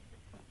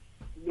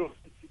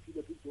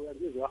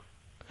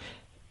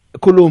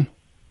 Khuluma.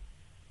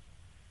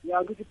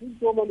 Ya ngithi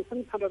Big manje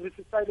sengithanda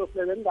lesi style of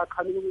level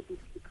ngakhamile ukuthi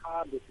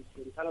sikhambe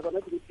ngithanda bona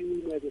ukuthi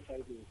imeke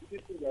side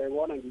ukuthi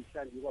ngiyayibona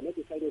ngishandi ngoba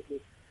manje side of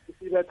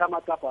sibetha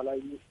amatapa la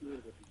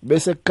yisizwe.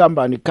 Bese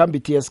kukhambani khamba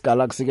iTS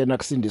Galaxy ke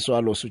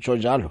nakusindiswa lo sutsho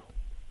njalo.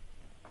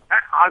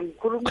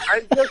 Angikhuluma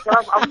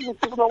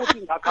angikukhuluma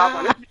ukuthi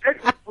ngakhamba lethi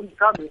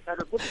ekufundikhambe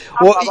side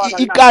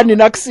ukuthi ikani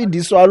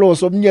nakusindiswa lo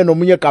somnye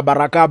nomunye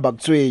gabarakaba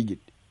kuthwenye.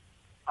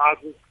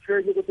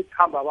 Akuthwenye ukuthi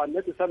kuhamba abantu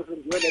lethi side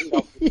senziwele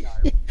engafunayo.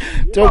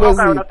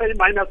 Thokozile. Nase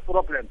minus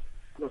problem.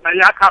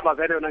 Nosayakhamba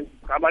vele yona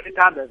ngihamba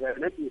lithambe vele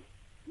lethi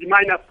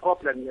i-minus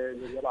problem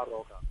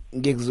ngebaroka.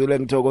 Ngikuzwile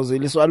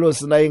ngithokozile iswalo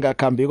sina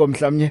ingakhambi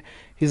komhlanje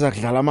iza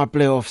kudlala ama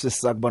playoffs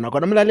sizakubona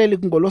khona umlaleli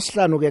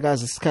kungolosihlanu ke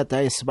kazi isikhathi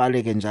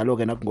ayisibaleke njalo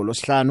ke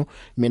nakungolosihlanu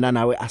mina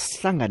nawe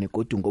asihlangane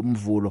kodwa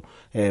ngomvulo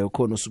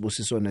ukhona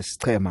usibusiso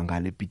nesichema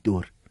ngale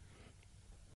Pitori.